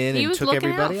 ran in and took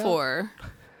everybody out.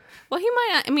 Well, he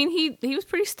might, he was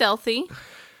pretty stealthy.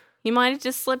 He might have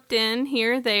just slipped in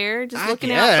here or there, just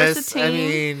looking out for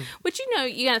Satine. Which,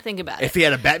 you got to think about it. If he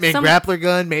had a Batman grappler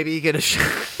gun, maybe he could have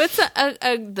shot. But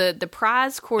the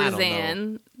prize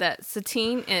courtesan that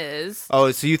Satine is. Oh,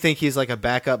 so you think he's like a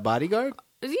backup bodyguard?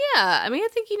 Yeah. I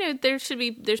think,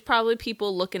 there's probably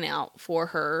people looking out for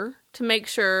her to make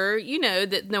sure,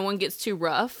 that no one gets too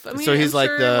rough. So he's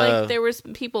there was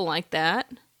people like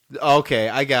that. Okay,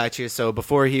 I got you. So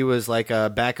before he was like a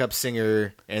backup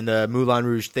singer in the Moulin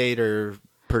Rouge theater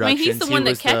productions, he's the one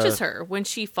that catches her when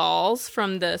she falls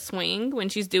from the swing, when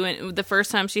she's doing the first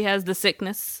time she has the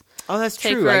sickness. Oh, that's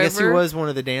true. I guess he was one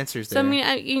of the dancers there. So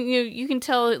you can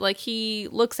tell he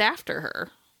looks after her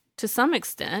to some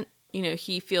extent.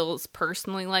 He feels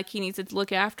personally like he needs to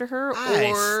look after her,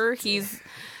 or he's.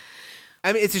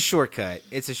 It's a shortcut.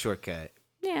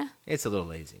 Yeah, it's a little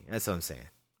lazy. That's what I'm saying.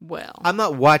 Well, I'm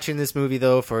not watching this movie,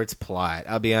 though, for its plot.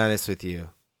 I'll be honest with you.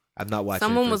 I'm not watching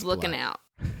Someone it for was its looking plot.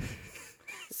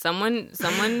 out.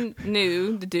 Someone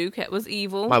knew the Duke was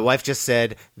evil. My wife just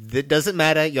said, "That doesn't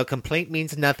matter. Your complaint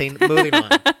means nothing. Moving on."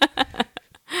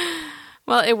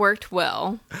 Well, it worked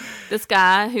well. This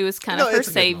guy who is kind of her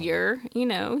savior,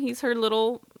 he's her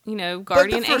little, guardian angel.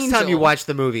 But the first time you watch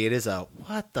the movie, it is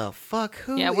what the fuck?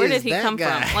 Where did he come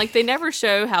from? Like, they never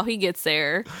show how he gets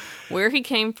there, where he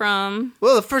came from.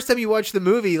 Well, the first time you watch the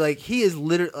movie, he is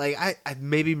literally, I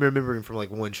maybe remember him from,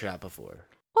 one shot before.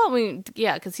 Well,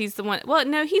 because he's the one. Well,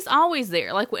 no, he's always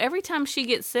there. Like, every time she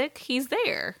gets sick, he's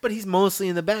there. But he's mostly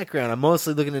in the background. I'm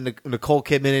mostly looking at Nicole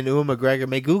Kidman and Ewan McGregor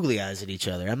make googly eyes at each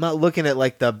other. I'm not looking at,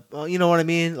 you know what I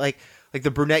mean? Like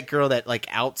the brunette girl that,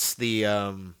 outs the...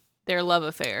 their love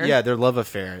affair. Yeah, their love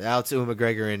affair. Outs Ewan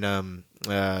McGregor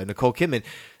and Nicole Kidman.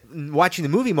 Watching the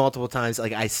movie multiple times,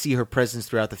 I see her presence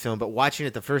throughout the film, but watching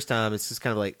it the first time, it's just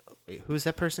kind of like, wait, who is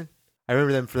that person? I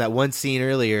remember them from that one scene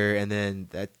earlier, and then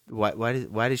that why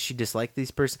does she dislike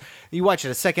these person? You watch it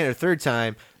a second or third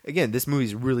time. Again, this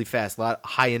movie's really fast, a lot of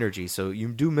high energy, so you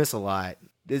do miss a lot.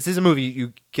 This is a movie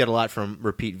you get a lot from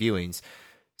repeat viewings.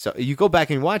 So you go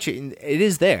back and watch it, and it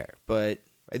is there. But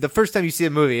the first time you see a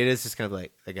movie, it is just kind of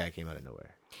like, that guy came out of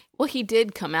nowhere. Well, he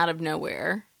did come out of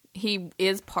nowhere. He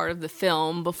is part of the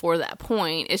film before that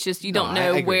point. It's just you don't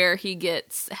know where he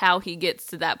gets, how he gets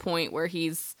to that point where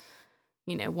he's,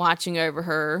 watching over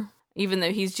her, even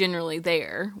though he's generally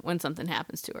there when something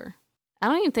happens to her. I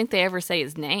don't even think they ever say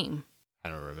his name. I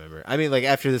don't remember. I mean, like,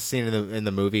 after this scene in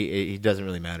the movie, he doesn't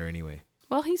really matter anyway.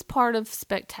 Well, he's part of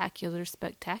Spectacular.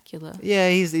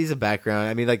 Yeah, he's a background.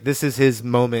 I mean, like, this is his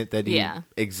moment that he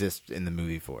exists in the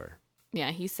movie for. Yeah,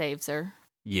 he saves her.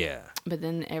 Yeah. But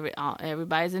then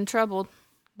everybody's in trouble at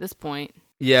this point.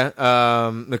 Yeah,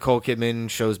 Nicole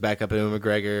Kidman shows back up at Ewan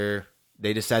McGregor.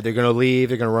 They decide they're going to leave.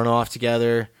 They're going to run off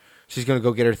together. She's going to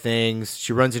go get her things.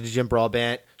 She runs into Jim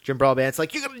Broadbent. Jim Broadbent's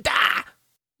like, "You're going to die!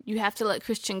 You have to let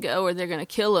Christian go or they're going to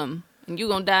kill him. And you're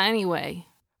going to die anyway."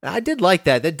 I did like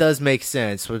that. That does make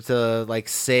sense. To,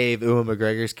 save Ewan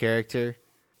McGregor's character.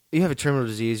 You have a terminal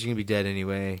disease. You're going to be dead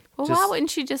anyway. Well, why wouldn't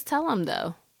she just tell him,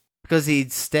 though? Because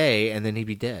he'd stay and then he'd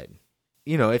be dead.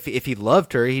 If he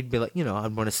loved her, he'd be like, I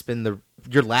want to spend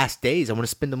your last days. I want to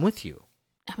spend them with you.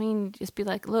 I mean, just be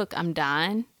like, "Look, I'm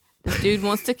dying. This dude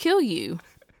wants to kill you."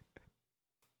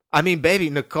 I mean, baby,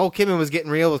 Nicole Kidman was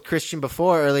getting real with Christian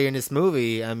before earlier in this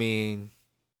movie. I mean,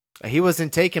 he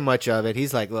wasn't taking much of it.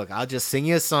 He's like, "Look, I'll just sing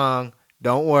you a song.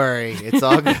 Don't worry. It's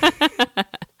all good."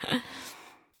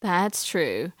 That's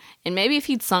true. And maybe if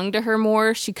he'd sung to her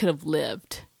more, she could have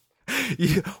lived.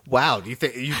 Wow, do you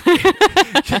think you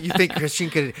think Christian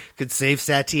could save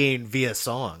Satine via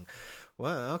song?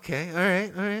 Well, okay,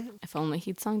 all right. If only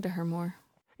he'd sung to her more.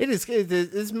 It is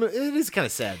kind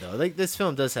of sad though. Like, this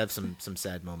film does have some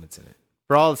sad moments in it.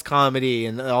 For all its comedy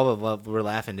and all the love we're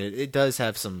laughing at, it does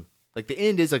have some. Like, the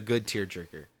end is a good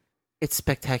tearjerker. It's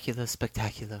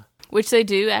spectacular. Which they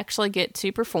do actually get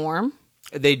to perform.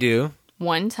 They do.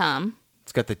 One time.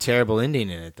 It's got the terrible ending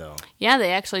in it, though. Yeah,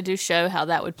 they actually do show how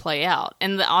that would play out.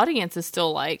 And the audience is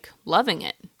still, loving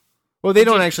it. Well, they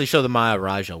don't actually show the Maya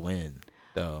Raja win,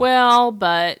 though. Well,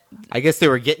 but... I guess they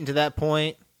were getting to that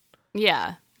point.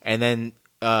 Yeah. And then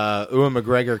Ewan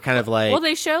McGregor kind of like... Well,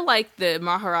 they show, the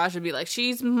Maharaja be like,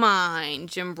 "She's mine."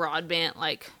 Jim Broadbent,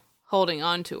 holding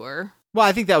on to her. Well,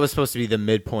 I think that was supposed to be the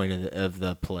midpoint of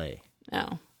the play.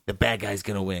 Oh. The bad guy's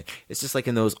going to win. It's just like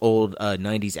in those old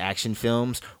 90s action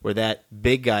films where that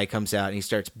big guy comes out and he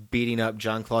starts beating up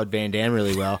Jean-Claude Van Damme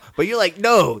really well. But you're like,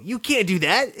 "No, you can't do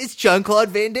that. It's Jean-Claude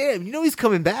Van Damme. You know he's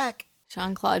coming back."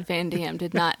 Jean-Claude Van Damme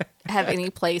did not have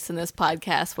any place in this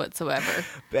podcast whatsoever.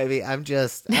 Baby, I'm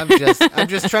just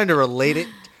trying to relate it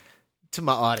to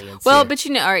my audience. Well,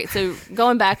 here. but all right, so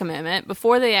going back a minute,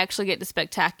 before they actually get to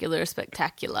Spectacular,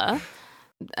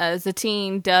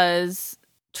 Satine does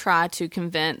try to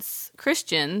convince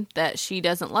Christian that she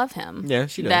doesn't love him. Yeah,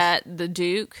 she does. That the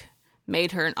Duke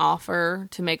made her an offer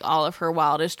to make all of her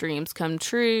wildest dreams come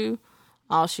true.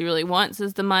 All she really wants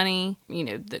is the money.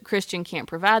 That Christian can't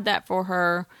provide that for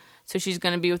her. So she's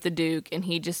going to be with the Duke and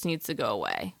he just needs to go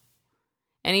away.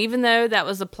 And even though that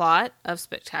was the plot of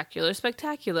Spectacular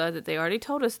that they already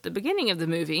told us at the beginning of the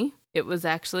movie, it was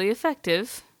actually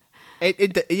effective.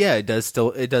 It does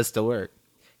still work.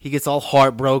 He gets all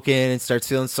heartbroken and starts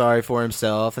feeling sorry for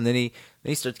himself, and then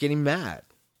he starts getting mad.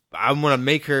 I want to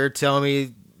make her tell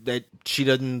me that she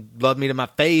doesn't love me to my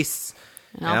face.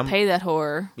 And I'll pay that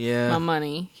whore my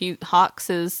money. He hawks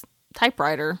his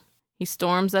typewriter. He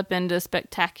storms up into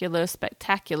Spectacular.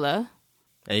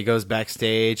 And he goes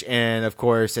backstage, and of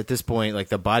course, at this point,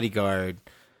 the bodyguard,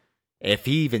 if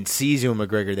he even sees Ewan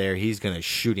McGregor there, he's going to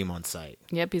shoot him on sight.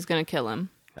 Yep, he's going to kill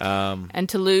him. And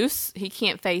Toulouse, he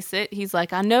can't face it. He's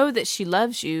like, "I know that she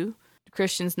loves you."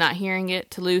 Christian's not hearing it.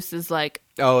 Toulouse is like,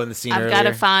 "Oh, in the scene I've got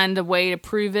to find a way to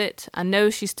prove it. I know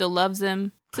she still loves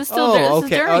him." This is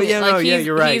okay.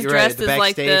 You're right. He's dressed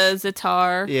as the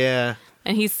Zatar. Yeah.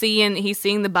 And he's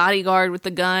seeing the bodyguard with the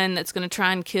gun that's going to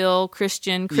try and kill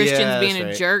Christian. Christian's being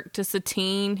a jerk to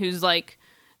Satine, who's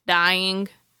dying.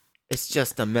 It's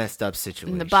just a messed up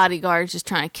situation. And the bodyguard's just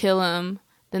trying to kill him.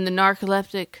 Then the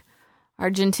narcoleptic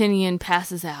Argentinian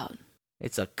passes out.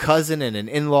 It's a cousin and an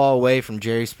in-law away from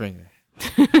Jerry Springer.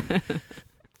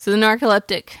 So the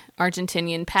narcoleptic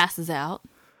Argentinian passes out.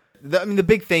 The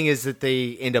big thing is that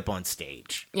they end up on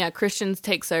stage. Yeah, Christian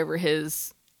takes over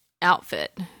his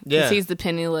outfit. Yeah. Because he's the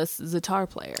penniless Zatar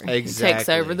player. Exactly. He takes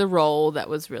over the role that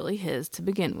was really his to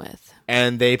begin with.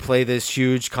 And they play this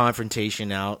huge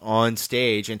confrontation out on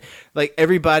stage. And,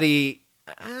 everybody...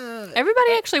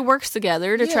 Everybody actually works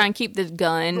together to try and keep the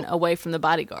gun away from the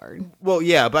bodyguard. Well,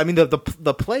 yeah, but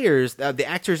the players, the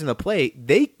actors in the play,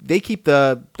 they keep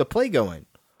the play going.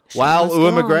 While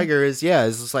Ewan McGregor is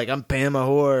just like, "I'm Pam a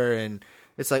whore," and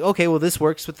it's like, okay, well, this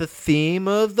works with the theme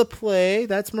of the play.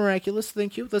 That's miraculous.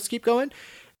 Thank you. Let's keep going.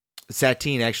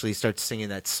 Satine actually starts singing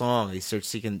that song. He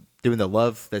starts doing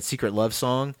that secret love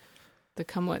song. The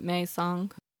Come What May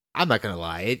song. I'm not gonna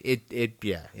lie,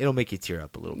 it'll make you tear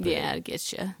up a little bit. Yeah, it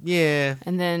gets you. Yeah.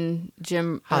 And then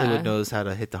Hollywood knows how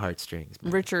to hit the heartstrings.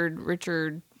 Man.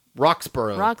 Richard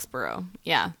Roxborough.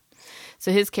 Yeah.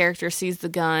 So his character sees the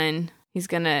gun. He's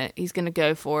gonna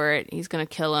go for it. He's gonna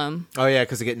kill him. Oh yeah,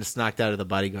 because of getting knocked out of the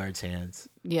bodyguard's hands.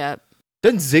 Yep.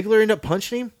 Doesn't Ziegler end up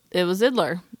punching him? It was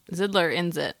Zidler. Zidler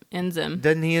ends him.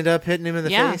 Doesn't he end up hitting him in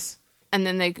the face? And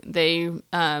then they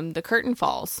the curtain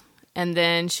falls, and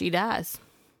then she dies.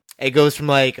 It goes from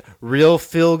like real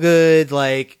feel good,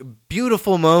 like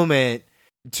beautiful moment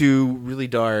to really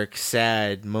dark,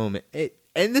 sad moment.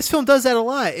 And this film does that a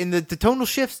lot. And the tonal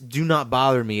shifts do not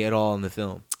bother me at all in the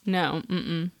film. No.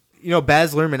 Mm-mm. You know,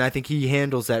 Baz Luhrmann, I think he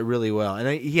handles that really well.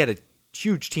 And he had a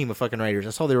huge team of fucking writers.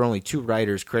 I saw there were only 2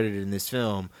 writers credited in this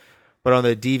film. But on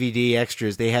the DVD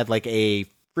extras, they had like a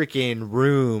freaking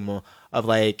room of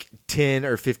like 10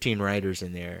 or 15 writers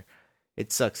in there.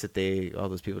 It sucks that all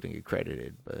those people didn't get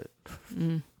credited, but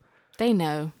they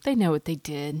know what they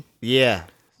did. Yeah.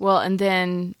 Well, and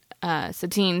then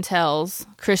Satine tells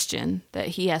Christian that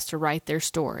he has to write their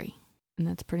story, and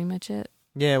that's pretty much it.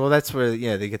 Yeah, well, that's where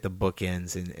they get the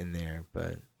bookends in there,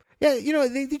 but yeah, you know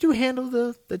they do handle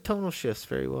the tonal shifts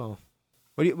very well.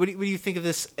 What do you think of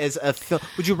this as a film?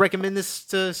 Would you recommend this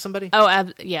to somebody?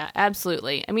 Oh, yeah,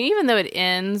 absolutely. I mean, even though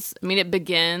it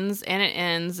begins and it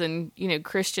ends, and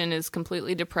Christian is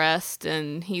completely depressed,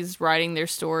 and he's writing their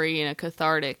story in a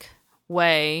cathartic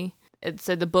way.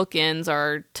 So the bookends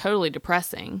are totally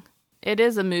depressing. It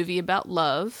is a movie about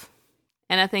love,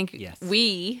 and I think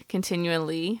we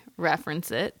continually reference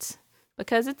it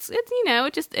because it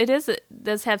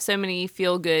does have so many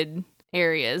feel good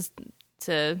areas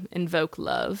to invoke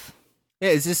love. Yeah,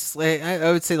 it's just like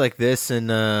I would say like this and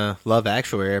Love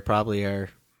Actually are probably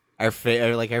our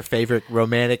favorite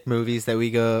romantic movies that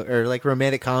we go, or like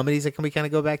romantic comedies that we kind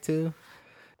of go back to.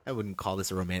 I wouldn't call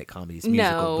this a romantic comedies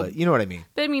musical, but you know what I mean.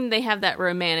 But I mean, they have that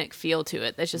romantic feel to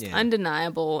it that's just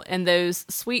undeniable, and those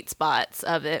sweet spots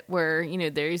of it where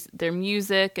there's their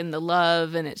music and the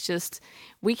love, and it's just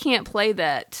we can't play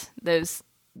those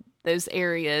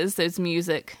areas, those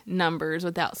music numbers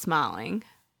without smiling.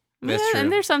 That's true.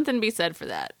 And there's something to be said for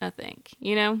that, I think,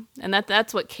 and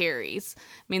that's what carries.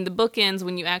 I mean, the bookends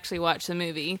when you actually watch the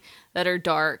movie that are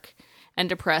dark and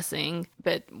depressing,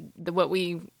 but what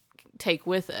we take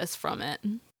with us from it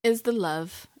is the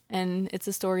love, and it's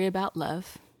a story about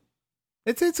love.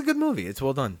 It's a good movie. It's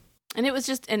well done. And it was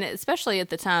and especially at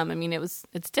the time, I mean,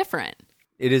 it's different.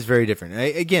 It is very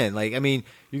different. Again, like, I mean,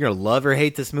 you're going to love or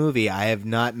hate this movie. I have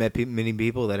not met many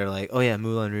people that are like, oh, yeah,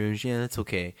 Moulin Rouge, yeah, that's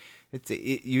okay.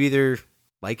 You either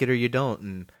like it or you don't.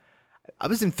 And I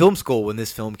was in film school when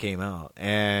this film came out,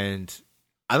 and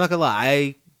I'm not going to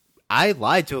lie, I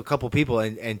lied to a couple people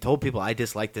and told people I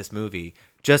disliked this movie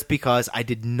just because I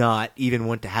did not even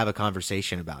want to have a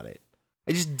conversation about it.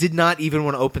 I just did not even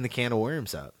want to open the can of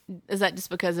worms up. Is that just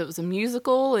because it was a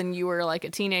musical and you were like a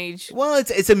teenage? Well,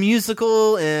 it's a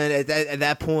musical, and at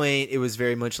that point, it was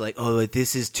very much like, oh,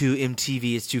 this is too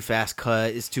MTV, it's too fast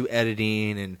cut, it's too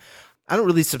editing, and I don't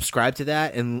really subscribe to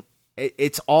that. And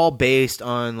it's all based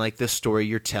on like the story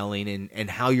you're telling and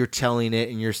how you're telling it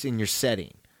in your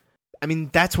setting. I mean,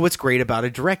 that's what's great about a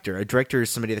director. A director is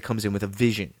somebody that comes in with a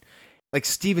vision. Like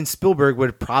Steven Spielberg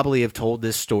would probably have told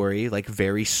this story like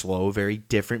very slow, very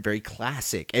different, very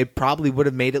classic. It probably would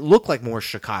have made it look like more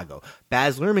Chicago.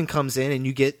 Baz Luhrmann comes in and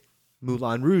you get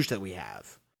Moulin Rouge that we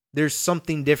have. There's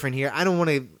something different here. I don't want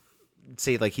to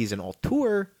say like he's an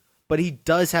auteur, but he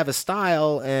does have a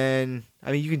style, and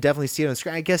I mean you can definitely see it on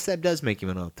screen. I guess that does make him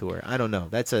an auteur. I don't know.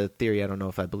 That's a theory I don't know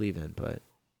if I believe in, but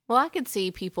well, I could see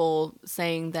people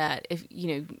saying that if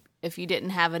you didn't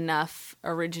have enough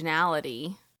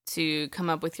originality to come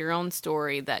up with your own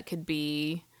story that could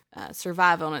be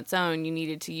survive on its own, you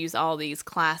needed to use all these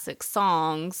classic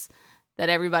songs that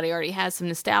everybody already has some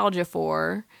nostalgia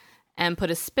for and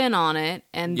put a spin on it.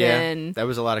 And then there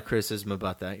was a lot of criticism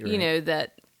about that. You're right.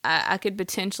 That I could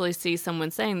potentially see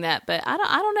someone saying that, but I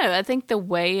don't know. I think the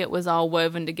way it was all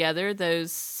woven together,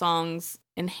 those songs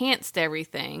enhanced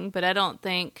everything, but I don't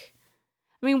think.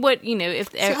 I mean,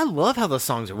 I love how the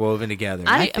songs are woven together.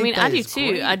 I do too.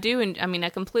 Great. I do, and I mean, I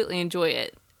completely enjoy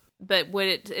it. But what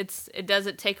it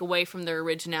doesn't take away from the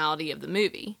originality of the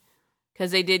movie, because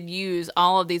they did use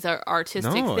all of these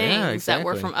artistic things that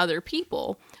were from other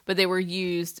people, but they were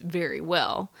used very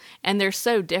well, and they're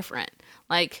so different.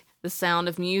 Like The Sound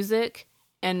of Music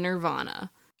and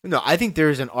Nirvana. No, I think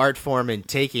there's an art form in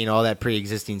taking all that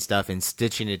pre-existing stuff and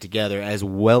stitching it together as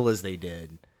well as they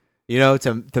did.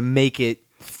 To make it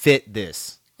fit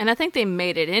this. And I think they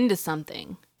made it into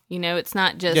something. You know, it's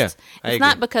not just, it's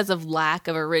not because of lack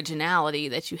of originality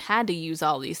that you had to use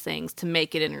all these things to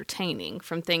make it entertaining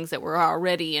from things that were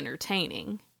already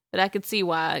entertaining. But I could see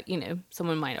why, you know,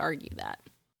 someone might argue that.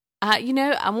 You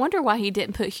know, I wonder why he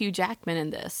didn't put Hugh Jackman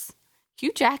in this.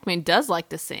 Hugh Jackman does like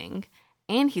to sing,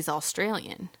 and he's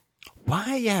Australian.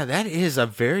 Why? Yeah, that is a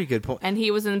very good point. And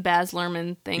he was in Baz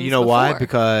Luhrmann things. You know before. why?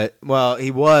 Because, well,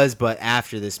 he was, but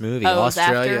after this movie. Oh,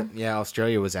 Australia, after? Yeah,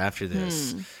 Australia was after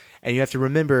this. And you have to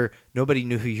remember, nobody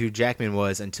knew who Hugh Jackman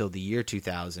was until the year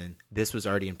 2000. This was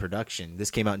already in production.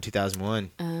 This came out in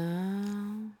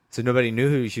 2001. So nobody knew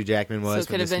who Hugh Jackman was. So it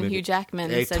could have been Hugh Jackman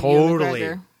instead of totally.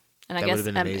 Ewan McGregor. And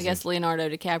I guess Leonardo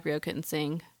DiCaprio couldn't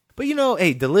sing. But you know,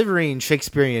 hey, delivering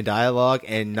Shakespearean dialogue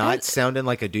and not sounding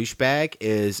like a douchebag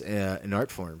is an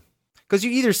art form. Because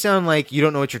you either sound like you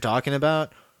don't know what you're talking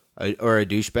about, or a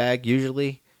douchebag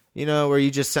usually. You know, where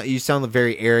you sound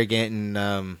very arrogant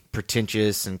and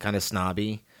pretentious and kind of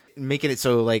snobby, making it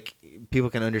so like people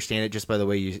can understand it just by the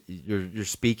way you're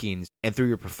speaking, and through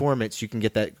your performance, you can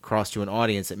get that across to an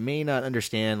audience that may not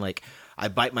understand. Like, I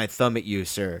bite my thumb at you,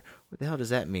 sir. What the hell does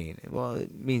that mean? Well,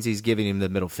 it means he's giving him the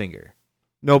middle finger.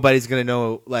 Nobody's gonna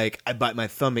know, like, I bite my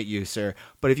thumb at you, sir.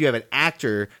 But if you have an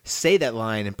actor say that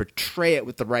line and portray it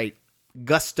with the right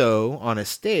gusto on a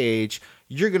stage,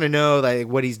 you're gonna know like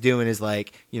what he's doing is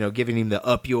like, you know, giving him the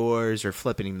up yours or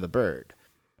flipping him the bird.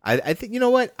 I think, you know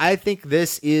what? I think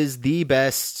this is the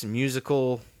best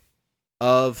musical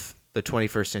of the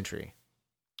 21st century.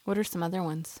 What are some other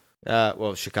ones?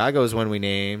 Well, Chicago is one we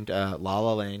named. La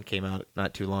La Land came out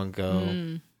not too long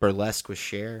ago. Burlesque with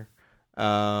Cher.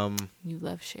 You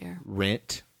love Cher.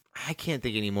 Rent. I can't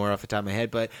think any more off the top of my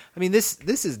head, but I mean, this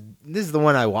is the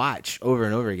one I watch over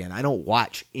and over again. I don't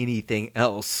watch anything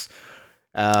else.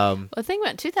 Well, think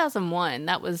about 2001.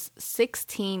 That was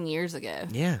 16 years ago.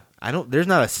 Yeah, there's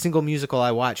not a single musical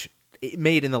I watch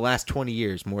made in the last 20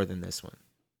 years more than this one.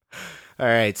 All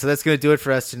right, so that's going to do it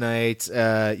for us tonight.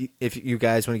 If you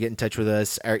guys want to get in touch with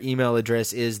us, our email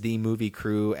address is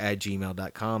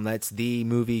themoviecrew@gmail.com. That's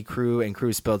themoviecrew, and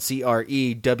crew spelled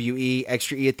CREWE,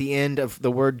 extra E at the end of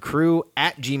the word crew,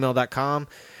 @gmail.com.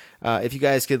 If you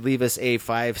guys could leave us a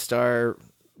 5-star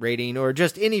rating or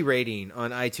just any rating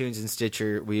on iTunes and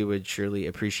Stitcher, we would surely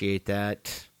appreciate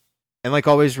that. And like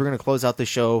always, we're going to close out the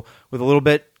show with a little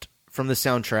bit from the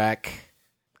soundtrack.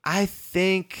 I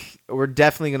think we're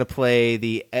definitely going to play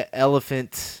the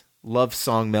Elephant love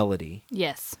song melody.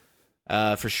 Yes.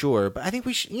 For sure. But I think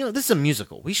we should, this is a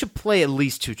musical. We should play at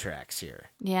least 2 tracks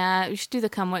here. Yeah, we should do the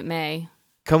Come What May.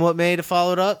 Come What May to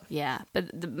follow it up? Yeah,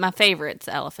 but my favorite's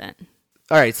Elephant.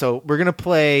 All right, so we're going to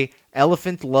play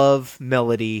Elephant Love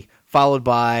Melody, followed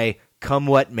by Come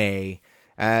What May.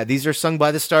 These are sung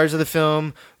by the stars of the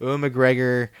film, Ewan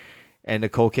McGregor and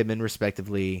Nicole Kidman,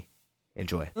 respectively.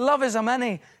 Enjoy. Love is a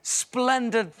many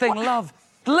splendid thing. Love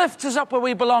lifts us up where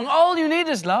we belong. All you need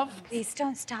is love. Please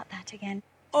don't start that again.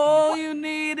 All you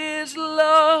need is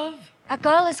love. A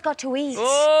girl has got to eat.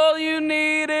 All you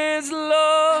need is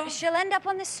love. She'll end up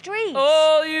on the street.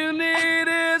 All you need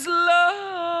is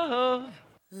love.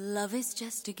 Love is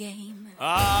just a game.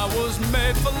 I was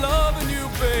made for loving you,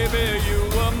 baby. You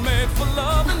were made for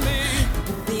loving me.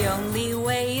 The only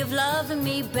way of loving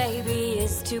me, baby,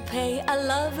 is to pay a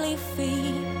lovely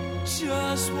fee.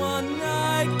 Just one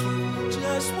night,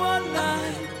 just one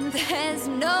night. There's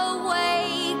no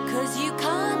way, 'cause you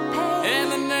can't pay. In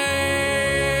the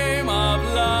name of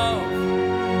love,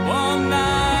 one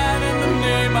night in the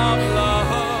name of love.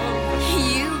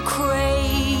 You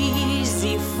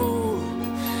crazy fool,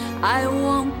 I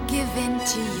won't give in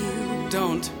to you.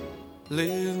 Don't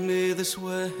leave me this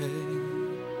way.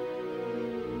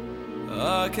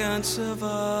 I can't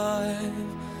survive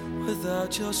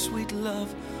without your sweet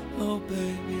love. Oh,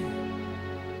 baby,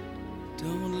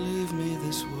 don't leave me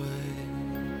this way.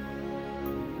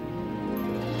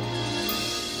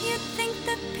 You'd think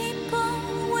that people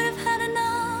would have had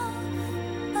enough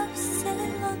of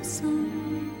silly love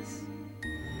songs.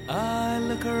 I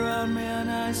look around me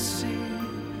and I see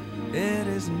it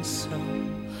isn't so.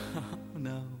 Oh,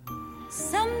 no.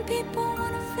 Some people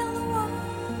want to fill the world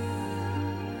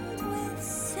with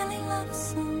silly love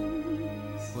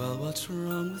songs. Well, what's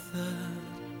wrong with that?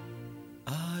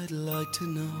 I'd like to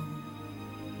know.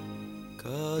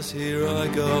 'Cause here I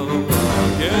go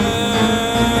again.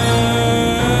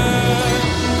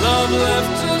 Love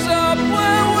lifts us up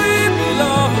where we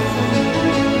belong,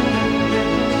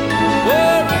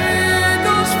 where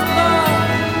eagles fly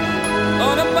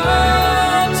on a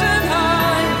mountain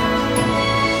high.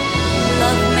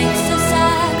 Love makes us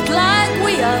act like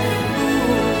we are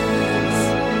fools.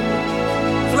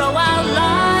 Throw our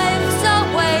lives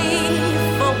away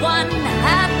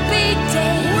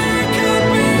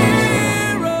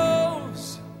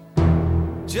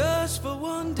just for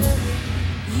one day.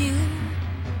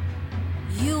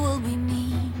 You will be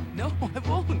me. No, I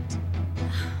won't.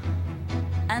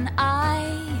 And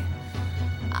I'll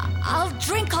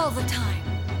drink all the time.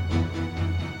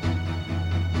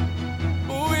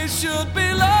 We should be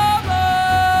lovers.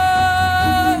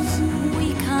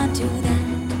 We can't do that.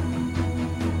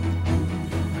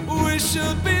 We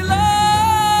should be lovers,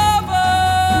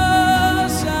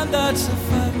 and that's a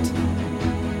fact.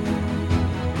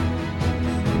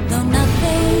 Though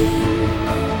nothing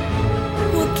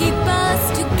will keep us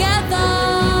together,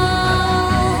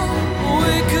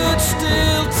 we could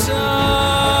steal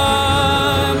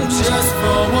time just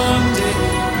for one day.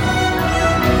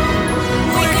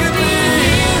 We could be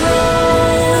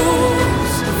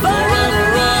heroes forever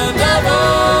and ever.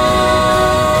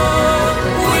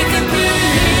 We could be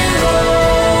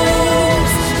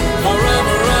heroes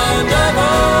forever and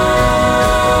ever.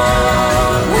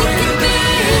 We could be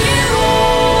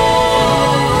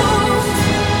heroes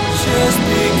just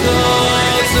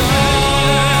because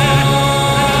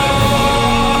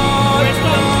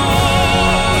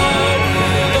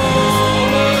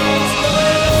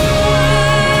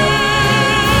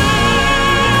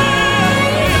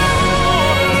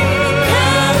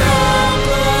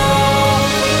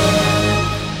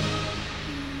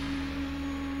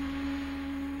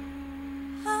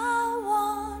how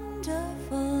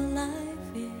wonderful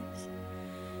life is.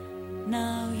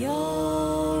 Now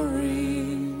you're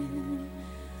in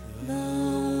the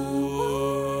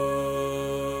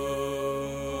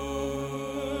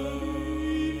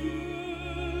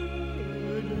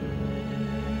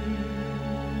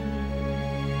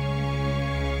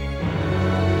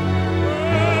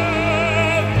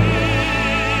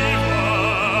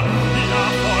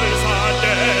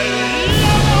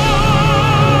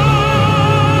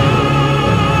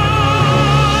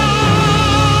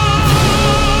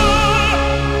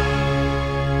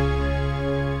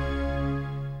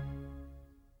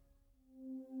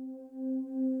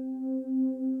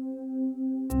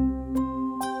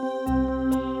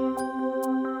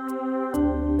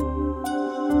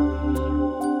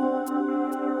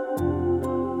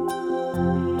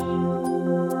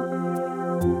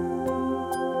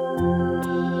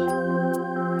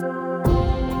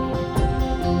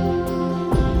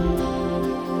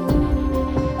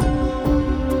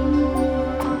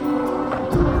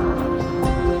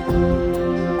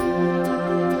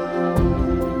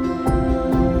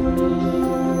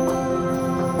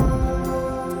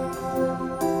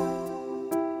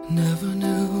never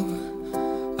knew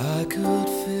I could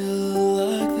feel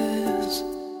like this,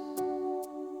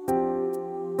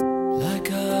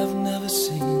 like I've never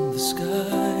seen the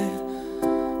sky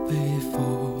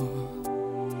before.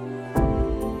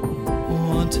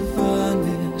 Want to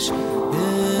vanish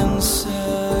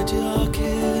inside your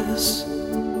kiss.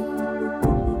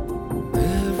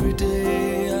 Every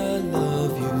day I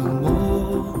love you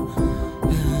more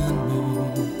and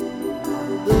more.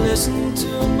 Listen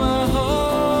to my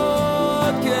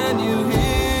heart, can you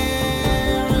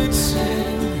hear it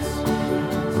sing?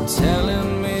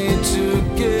 Telling me to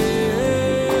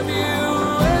give you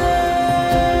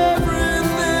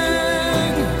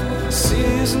everything.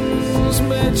 Seasons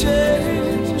may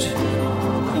change,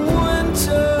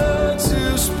 winter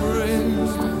to spring,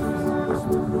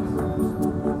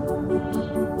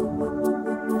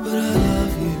 but I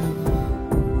love you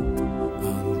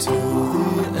until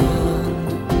the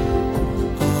end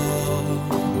of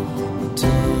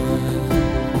time.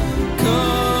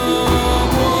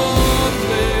 Come what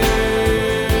may,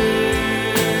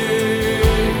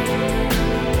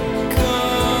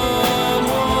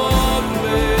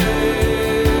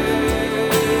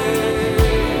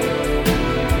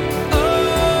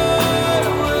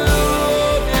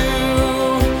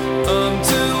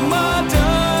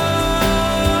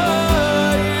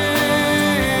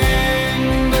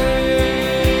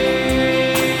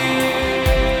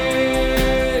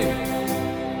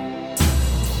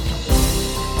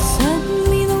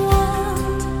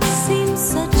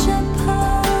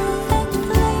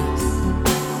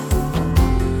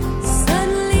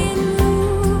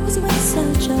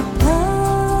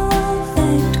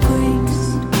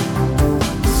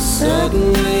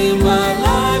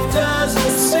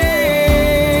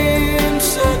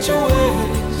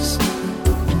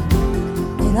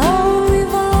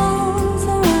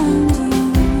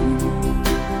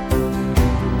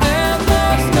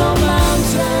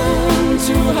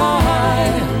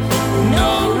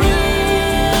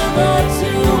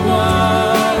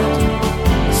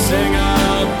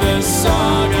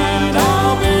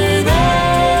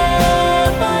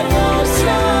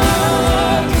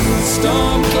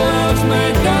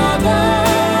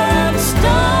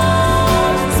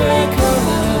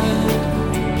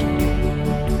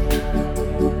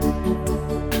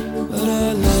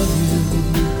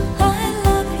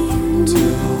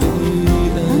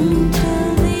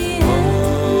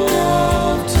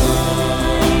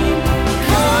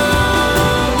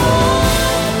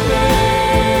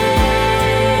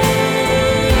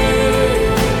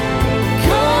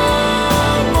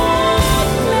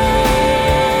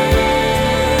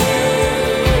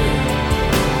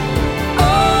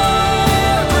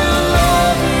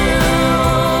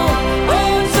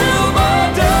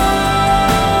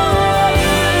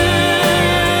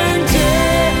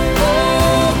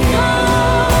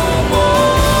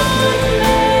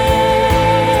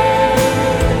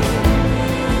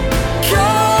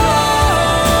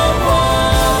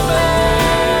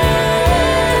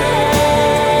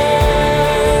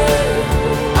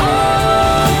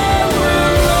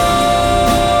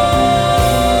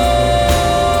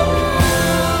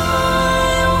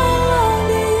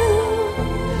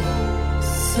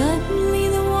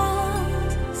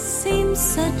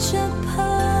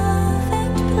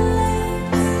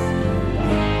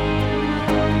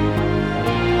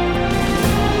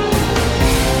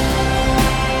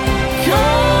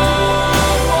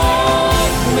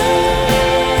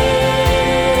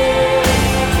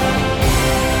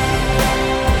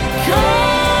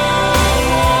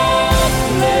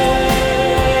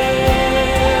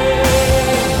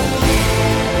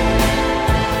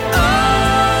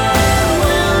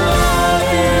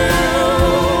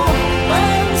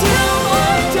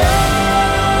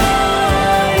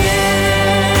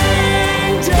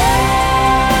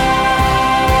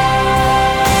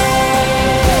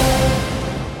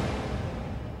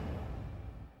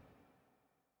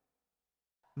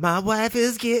 My wife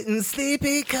is getting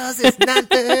sleepy because it's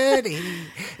 9:30.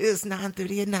 It's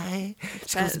 9:30 at night.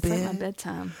 It's like my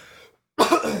bedtime.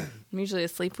 I'm usually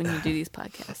asleep when you do these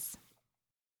podcasts.